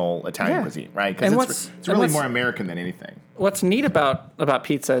traditional Italian cuisine, right? Because it's really more American than anything. What's neat about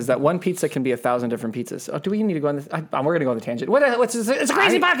pizza is that one pizza can be 1,000 different pizzas. Oh, do we need to go on this? We're going to go on the tangent. It's a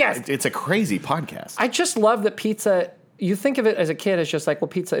crazy podcast. It's a crazy podcast. I just love that pizza. You think of it as a kid as just like, well,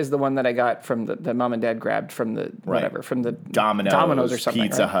 pizza is the one that I got from the mom and dad grabbed from the whatever, from the Domino's or something.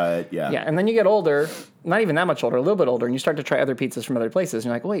 Pizza Hut, yeah. Yeah, and then you get older, not even that much older, a little bit older, and you start to try other pizzas from other places,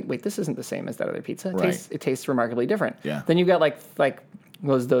 and you're like, wait, this isn't the same as that other pizza. It tastes remarkably different. Yeah. Then you got like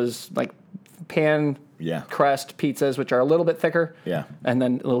those like pan crust pizzas, which are a little bit thicker, and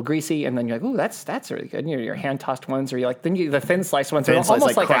then a little greasy, and then you're like, ooh, that's really good. And your hand tossed ones, or you're like, the thin sliced ones are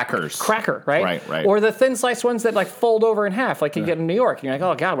almost like crackers, cracker, right? Right. Or the thin sliced ones that like fold over in half, like you get in New York. And you're like,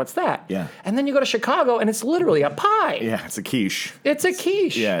 oh god, what's that? Yeah. And then you go to Chicago, and it's literally a pie. Yeah, it's a quiche. It's a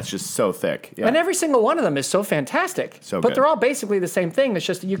quiche. Yeah, it's just so thick. Yeah. And every single one of them is so fantastic. But they're all basically the same thing. It's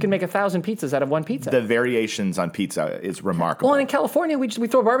just you can make 1,000 pizzas out of one pizza. The variations on pizza is remarkable. Well, and in California, we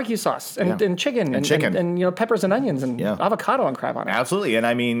throw barbecue sauce and chicken and peppers and onions and avocado and crap on it. Absolutely. And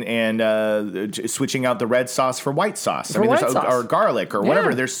I mean, switching out the red sauce for white sauce. Or garlic or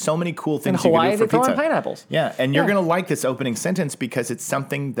whatever. There's so many cool things you can do for pizza. In Hawaii, they throw in pineapples. Yeah, and you're going to like this opening sentence because it's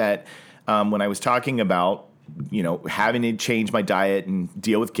something that when I was talking about, having to change my diet and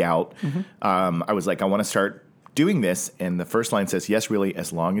deal with gout, I was like, I want to start doing this. And the first line says, yes, really,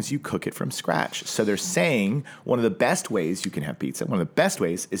 as long as you cook it from scratch. So they're saying one of the best ways you can have pizza, one of the best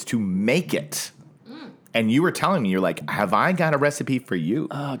ways is to make it. And you were telling me, you're like, have I got a recipe for you?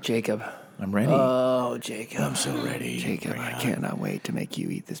 Oh, Jacob. I'm ready. Oh, Jacob. I'm so ready. Jacob, I cannot wait to make you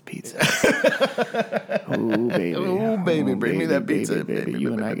eat this pizza. Oh, baby. Oh, baby. Bring me that pizza. Baby.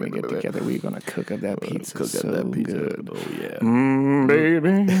 You and I are going to get together. We're going to cook up that pizza. Good. Oh, yeah.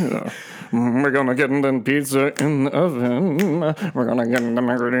 Baby. We're going to get the pizza in the oven. We're going to get the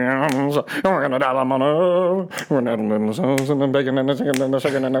ingredients. We're going to dial them on up. We're going to the sauce and the bacon and the chicken and the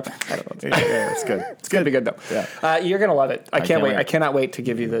chicken and the... I don't know. Yeah, it's good. It's going to be good, though. Yeah. You're going to love it. I can't wait. I cannot wait to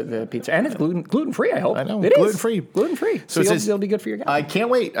give you the pizza. And it's gluten-free, I hope. I know. It gluten-free. Is. Gluten-free. So it'll be good for your gut. I can't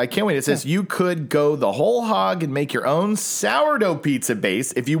wait. It says you could go the whole hog and make your own sourdough pizza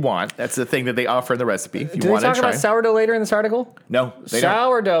base if you want. That's the thing that they offer in the recipe. If you Do want they talk about sourdough later in this article? No, they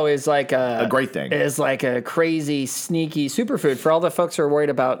sourdough is like a great thing. Is like a crazy, sneaky superfood for all the folks who are worried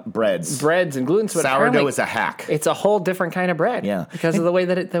about breads and gluten. But sourdough is a hack. It's a whole different kind of bread. Yeah, because of the way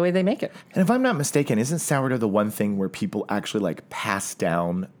they make it. And if I'm not mistaken, isn't sourdough the one thing where people actually like pass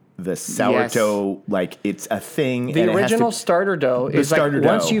down the sourdough, like it's a thing? The original starter dough is like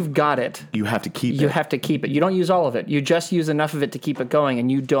once you've got it, you have to keep it. You have to keep it. You don't use all of it. You just use enough of it to keep it going,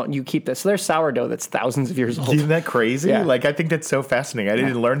 and you keep this. So there's sourdough that's thousands of years old. Isn't that crazy? Yeah. Like, I think that's so fascinating. I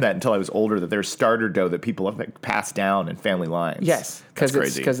didn't learn that until I was older, that there's starter dough that people have like, passed down in family lines. Yes,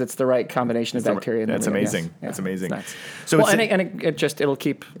 because it's the right combination of bacteria. That's amazing. Yes. That's amazing. It's so it'll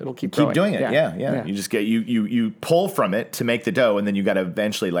keep growing. Doing it. Yeah. You just get you pull from it to make the dough, and then you got to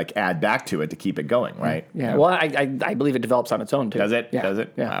eventually like add back to it to keep it going, right? Yeah. Well, I believe it develops on its own too. Does it? Yeah. Does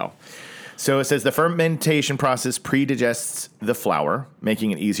it? Yeah. Wow. So it says the fermentation process pre-digests the flour,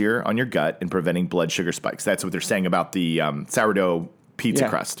 making it easier on your gut and preventing blood sugar spikes. That's what they're saying about the sourdough pizza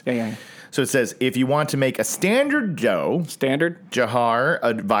crust. Yeah. So it says if you want to make a standard dough, Jahar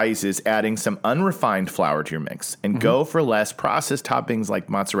advises adding some unrefined flour to your mix and go for less processed toppings like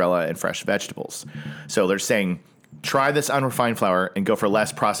mozzarella and fresh vegetables. So they're saying try this unrefined flour and go for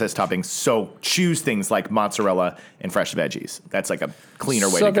less processed toppings. So choose things like mozzarella and fresh veggies. That's like a cleaner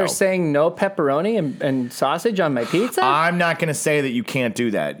way to go. So they're saying no pepperoni and sausage on my pizza? I'm not going to say that you can't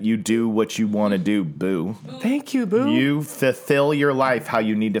do that. You do what you want to do, boo. Thank you, boo. You fulfill your life how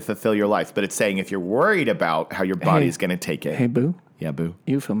you need to fulfill your life. But it's saying if you're worried about how your body's going to take it. Hey, boo. Yeah, boo.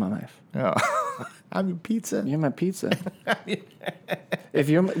 You fill my life. Oh. I'm your pizza. You're my pizza.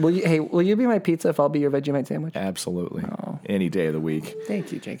 Will you be my pizza if I'll be your Vegemite sandwich? Absolutely. Oh. Any day of the week.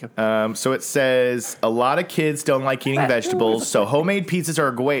 Thank you, Jacob. So it says a lot of kids don't like eating vegetables, so homemade pizzas are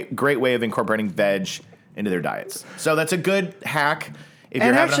a great way of incorporating veg into their diets. So that's a good hack.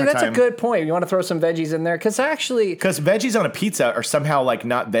 And actually, that's a good point. You want to throw some veggies in there? Because veggies on a pizza are somehow like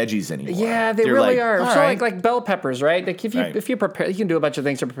not veggies anymore. Yeah, they really are. So like bell peppers, right? Like if you prepare, you can do a bunch of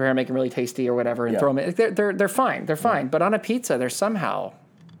things to prepare and make them really tasty or whatever, and throw them in. They're fine. They're fine. But on a pizza,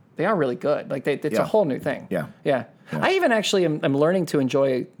 they are really good. Like it's a whole new thing. Yeah. I even actually am learning to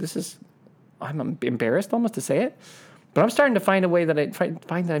enjoy. I'm embarrassed almost to say it. But I'm starting to find a way that I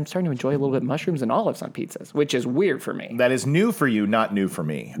find that I'm starting to enjoy a little bit mushrooms and olives on pizzas, which is weird for me. That is new for you, not new for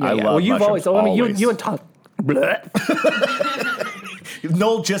me. I love mushrooms. You and Todd.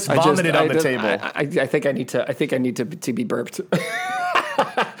 Noel just vomited on the table. I think I need to be burped.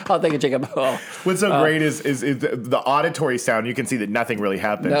 I'll take a Jacob. Oh. What's so great is the auditory sound. You can see that nothing really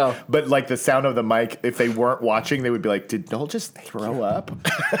happened. No. But like the sound of the mic, if they weren't watching, they would be like, "Did Noel just throw up?"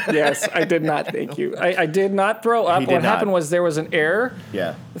 Yes, I did not. Thank you. I did not throw up. What happened was there was an error.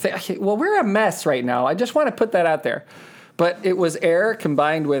 Yeah. Well, we're a mess right now. I just want to put that out there. But it was air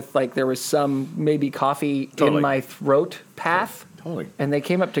combined with like there was some maybe coffee in my throat path. Totally. And they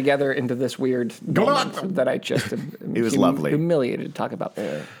came up together into this weird moment that I just it was lovely. Humiliated to talk about.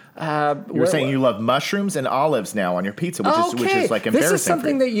 Yeah. You were saying you love mushrooms and olives now on your pizza, which is like embarrassing. This is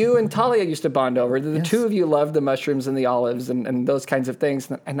something that you and Talia used to bond over. The two of you loved the mushrooms and the olives and those kinds of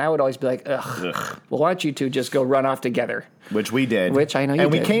things. And I would always be like, ugh. Well, why don't you two just go run off together? Which we did. Which I know you did.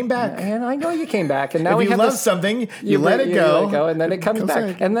 And we came back. And I know you came back. And now if you love something, you let it go. And then it comes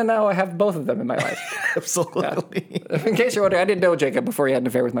back. And then now I have both of them in my life. Absolutely. Yeah. In case you're wondering, I didn't know Jacob before he had an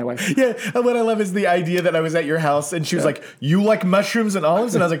affair with my wife. Yeah. And what I love is the idea that I was at your house and she was like, "You like mushrooms and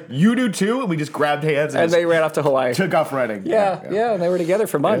olives?" And I was like, "You do too?" And we just grabbed hands and they ran off to Hawaii. Took off running. Yeah. And they were together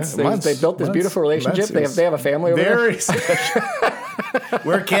for months. Yeah, They built this beautiful relationship. They have a family over there.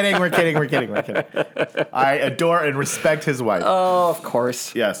 We're kidding. I adore and respect his wife. Oh, of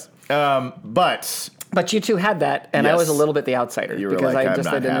course. Yes. But you two had that, and I was a little bit the outsider because I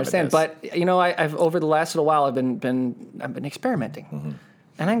didn't understand. This. But I've over the last little while I've been experimenting,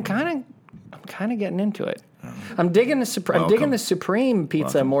 and I'm kind of getting into it. I'm digging the Supreme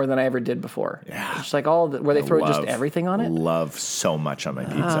pizza more than I ever did before. Yeah, just like where they throw just everything on it. Love so much on my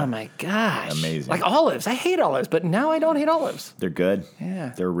pizza. Oh my gosh, amazing! Like olives, I hate olives, but now I don't hate olives. They're good.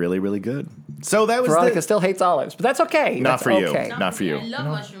 Yeah, they're really, really good. So that was Veronica still hates olives, but that's okay. Not for you. I love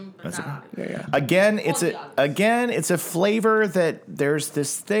mushroom. but not yeah. Again, it's a flavor that there's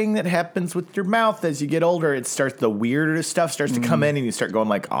this thing that happens with your mouth as you get older. It starts the weirder stuff starts to come in, and you start going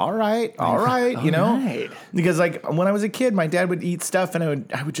like, all right, you know. Right. Because like when I was a kid, my dad would eat stuff,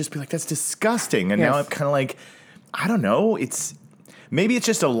 and I would just be like, that's disgusting. And now I'm kind of like, I don't know. Maybe it's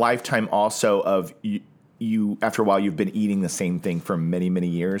just a lifetime also of you after a while you've been eating the same thing for many, many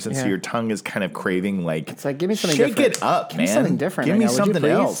years, and so your tongue is kind of craving like, it's like, give me something shake different. It up, give man. Me something different. Give right me now. something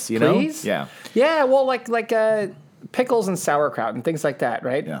else. You know? Please? Yeah. Yeah. Well, like pickles and sauerkraut and things like that,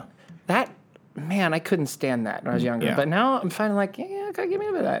 right? Yeah. That. Man, I couldn't stand that when I was younger. Yeah. But now I'm finding like, okay, give me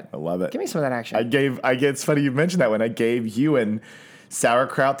a bit of that. I love it. Give me some of that action. It's funny you mentioned that when I gave Ewan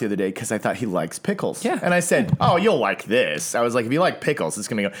sauerkraut the other day because I thought he likes pickles. Yeah. And I said, "Oh, you'll like this." I was like, "If you like pickles, it's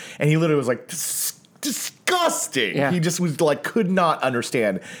gonna go." And he literally was like, disgusting. Yeah. He just was like, could not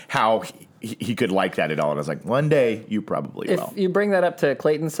understand how he could like that at all. And I was like, one day you probably will. If you bring that up to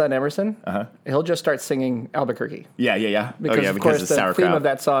Clayton's son Emerson, he'll just start singing Albuquerque. Yeah. Because of course the sauerkraut. theme of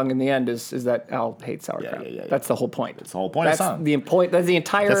that song in the end is that Al hates sauerkraut. Yeah. That's the whole point. That's the whole point of the song. That's the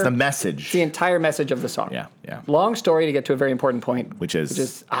entire. That's the message. It's the entire message of the song. Yeah. Long story to get to a very important point, which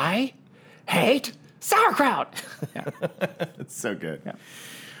is I hate sauerkraut. Yeah. It's so good. Yeah.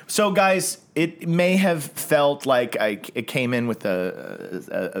 So, guys, it may have felt like it came in with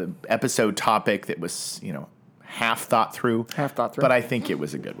a episode topic that was, half thought through. But I think it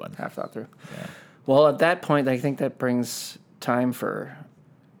was a good one. Half thought through. Yeah. Well, at that point, I think that brings time for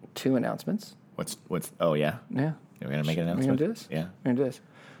 2 announcements. What's? Oh yeah. Yeah. We're gonna make an announcement. We're gonna do this. Yeah. We're gonna do this.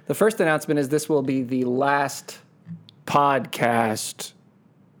 The first announcement is this will be the last podcast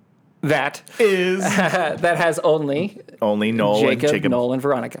that has only Noel, Jacob, Noel, and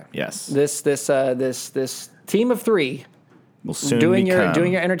Veronica. Yes. This team of 3 will soon doing your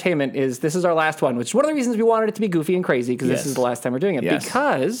entertainment this is our last one, which is one of the reasons we wanted it to be goofy and crazy because this is the last time we're doing it. Yes.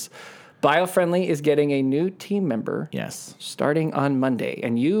 Because BioFriendly is getting a new team member. Yes. Starting on Monday,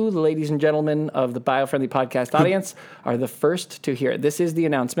 and you, ladies and gentlemen of the BioFriendly podcast audience, are the first to hear it. This is the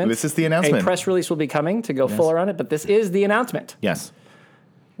announcement. A press release will be coming to go fuller on it, but this is the announcement. Yes.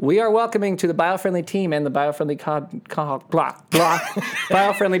 We are welcoming to the BioFriendly team and the BioFriendly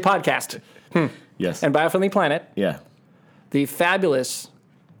BioFriendly podcast. Yes. And BioFriendly Planet. Yeah. The fabulous,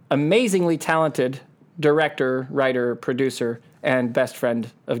 amazingly talented director, writer, producer, and best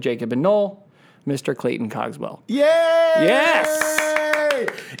friend of Jacob and Noel, Mr. Clayton Cogswell. Yay! Yes!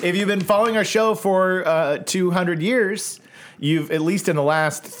 If you've been following our show for 200 years, you've, at least in the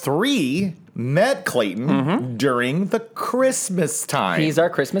last 3, met Clayton during the Christmas time. He's our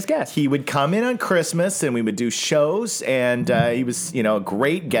Christmas guest. He would come in on Christmas, and we would do shows, and he was, a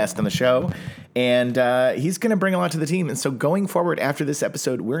great guest on the show. And he's going to bring a lot to the team. And so going forward after this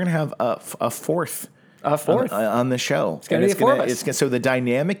episode, we're going to have a fourth on the show. It's going to be four of us. So the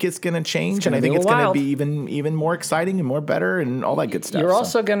dynamic is going to change, and I think it's going to be even more exciting and more better and all that good stuff. You're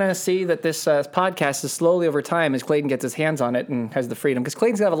also going to see that this podcast is slowly over time as Clayton gets his hands on it and has the freedom. Because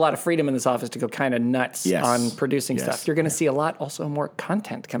Clayton's going to have a lot of freedom in this office to go kind of nuts on producing stuff. You're going to see a lot also more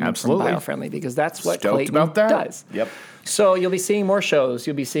content coming from BioFriendly because that's what Clayton does. Yep. So you'll be seeing more shows.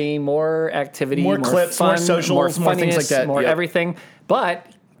 You'll be seeing more activity, more clips, fun, more socials, more things like that. More everything. But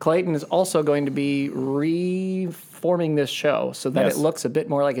Clayton is also going to be reforming this show so that it looks a bit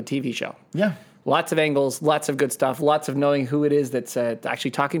more like a TV show. Yeah. Lots of angles, lots of good stuff, lots of knowing who it is that's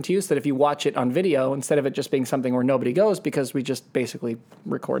actually talking to you so that if you watch it on video, instead of it just being something where nobody goes because we just basically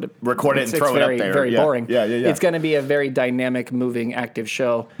record it. Record it and throw it up there. Very boring. Yeah. It's going to be a very dynamic, moving, active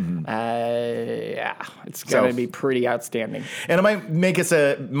show. Mm-hmm. It's going to be pretty outstanding. And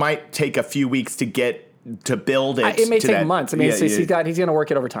it might take a few weeks to build it. It may take months. I mean, he's going to work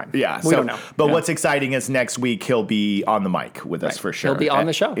it over time. Yeah. We don't know. But what's exciting is next week he'll be on the mic with us for sure. He'll be on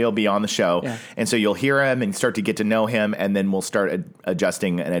the show. He'll be on the show. Yeah. And so you'll hear him and start to get to know him, and then we'll start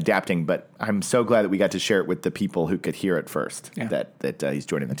adjusting and adapting. But I'm so glad that we got to share it with the people who could hear it first, that he's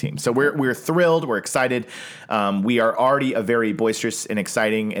joining the team. So we're thrilled. We're excited. We are already a very boisterous and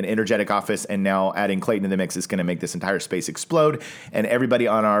exciting and energetic office, and now adding Clayton to the mix is going to make this entire space explode, and everybody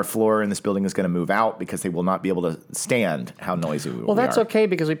on our floor in this building is going to move out because they will not be able to stand how noisy we are. Well, that's okay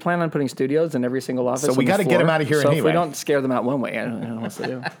because we plan on putting studios in every single office. So we got to get them out of here anyway. So if we don't scare them out one way, I don't know what to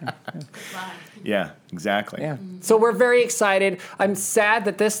do. Yeah, exactly. Yeah. So we're very excited. I'm sad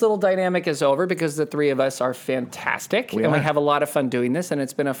that this little dynamic is over because the three of us are fantastic we have a lot of fun doing this, and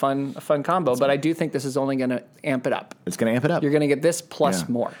it's been a fun combo. But I do think this is only going to amp it up. It's going to amp it up. You're going to get this plus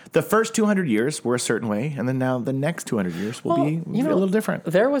more. The first 200 years were a certain way, and then now the next 200 years will be a little different.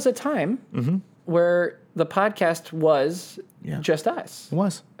 There was a time where the podcast was just us. It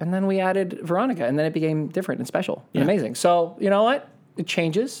was. And then we added Veronica, and then it became different and special and amazing. So, you know what? It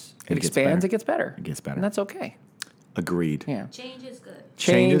changes. It expands. It gets better. It gets better. And that's okay. Agreed. Yeah. Change is good.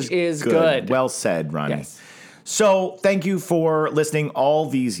 Change is good. Well said, Ronnie. Yes. So thank you for listening all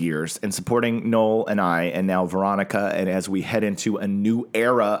these years and supporting Noel and I, and now Veronica, and as we head into a new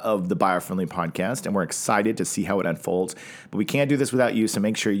era of the BioFriendly podcast, and we're excited to see how it unfolds. But we can't do this without you, so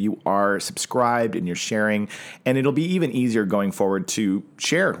make sure you are subscribed and you're sharing, and it'll be even easier going forward to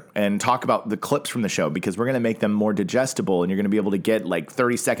share and talk about the clips from the show, because we're going to make them more digestible, and you're going to be able to get like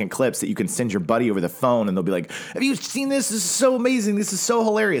 30-second clips that you can send your buddy over the phone, and they'll be like, have you seen this? This is so amazing. This is so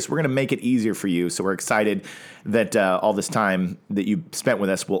hilarious. We're going to make it easier for you, so we're excited that all this time that you spent with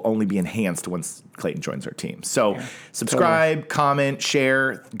us will only be enhanced once Clayton joins our team. So subscribe, comment,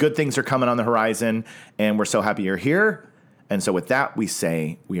 share. Good things are coming on the horizon, and we're so happy you're here. And so with that, we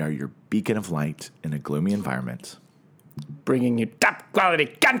say we are your beacon of light in a gloomy environment, bringing you top quality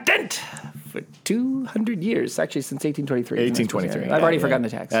content for 200 years, actually since 1823. 1823. I've already forgotten the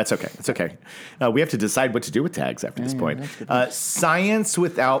tags. That's okay. It's okay. We have to decide what to do with tags after this point. Science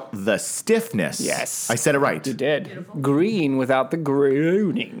without the stiffness. Yes. I said it right. You did. Beautiful. Green without the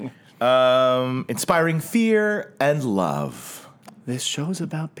groaning. Inspiring fear and love. This show's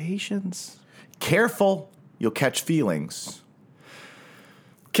about patience. Careful, you'll catch feelings.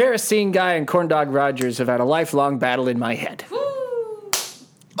 Kerosene Guy and Corndog Rogers have had a lifelong battle in my head. Woo!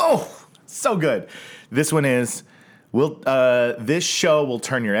 Oh, so good. This one is, this show will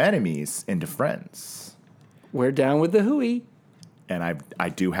turn your enemies into friends. We're down with the hooey. And I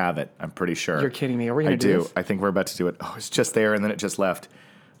do have it. I'm pretty sure. You're kidding me. Are we going to do this? I think we're about to do it. Oh, it's just there, and then it just left.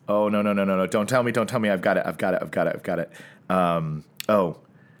 Oh, no. Don't tell me. I've got it.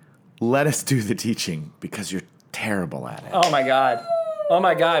 Let us do the teaching because you're terrible at it. Oh, my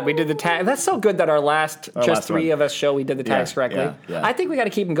God. We did the tag. That's so good that our last three of us show we did the tags correctly. Yeah. I think we got to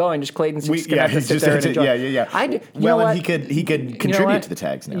keep them going. Just Clayton's just going to have to sit there and enjoy. And he could contribute to the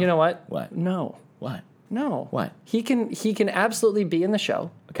tags now. You know what? What? No. What? No. What? He can absolutely be in the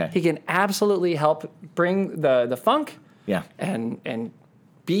show. Okay. He can absolutely help bring the funk. Yeah. And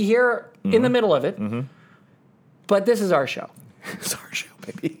be here in the middle of it. Mm-hmm. But this is our show. It's our show,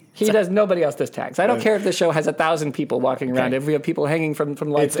 baby. Nobody else does tags. I don't care if the show has 1,000 people walking around. If we have people hanging from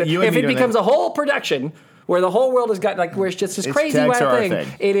lights. If it becomes a whole production where the whole world has got where it's just this crazy wild thing,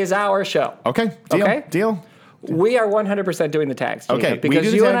 it is our show. Okay. Deal. We are 100% doing the tags. Okay.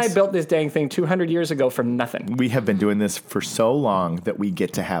 Because you and I built this dang thing 200 years ago from nothing. We have been doing this for so long that we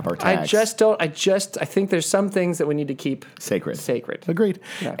get to have our tags. I think there's some things that we need to keep sacred. Agreed.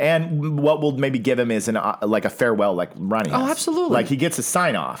 Yeah. And what we'll maybe give him is like a farewell, like Ronnie has. Oh, absolutely. Like he gets a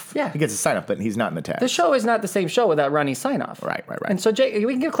sign off. Yeah. He gets a sign off, but he's not in the tag. The show is not the same show without Ronnie's sign off. Right. And so we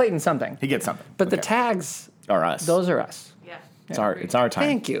can give Clayton something. He gets something. But the tags are us. Those are us. Yeah. It's our time.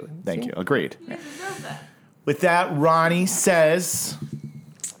 Thank you. Thank you. Agreed. Yeah. With that, Ronnie says,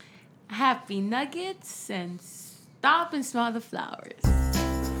 happy nuggets and stop and smell the flowers.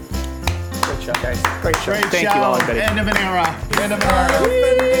 Good show, guys. Great show. Thank you all, everybody. End of an era. It's the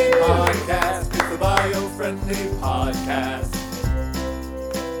bio-friendly podcast. It's the bio-friendly podcast.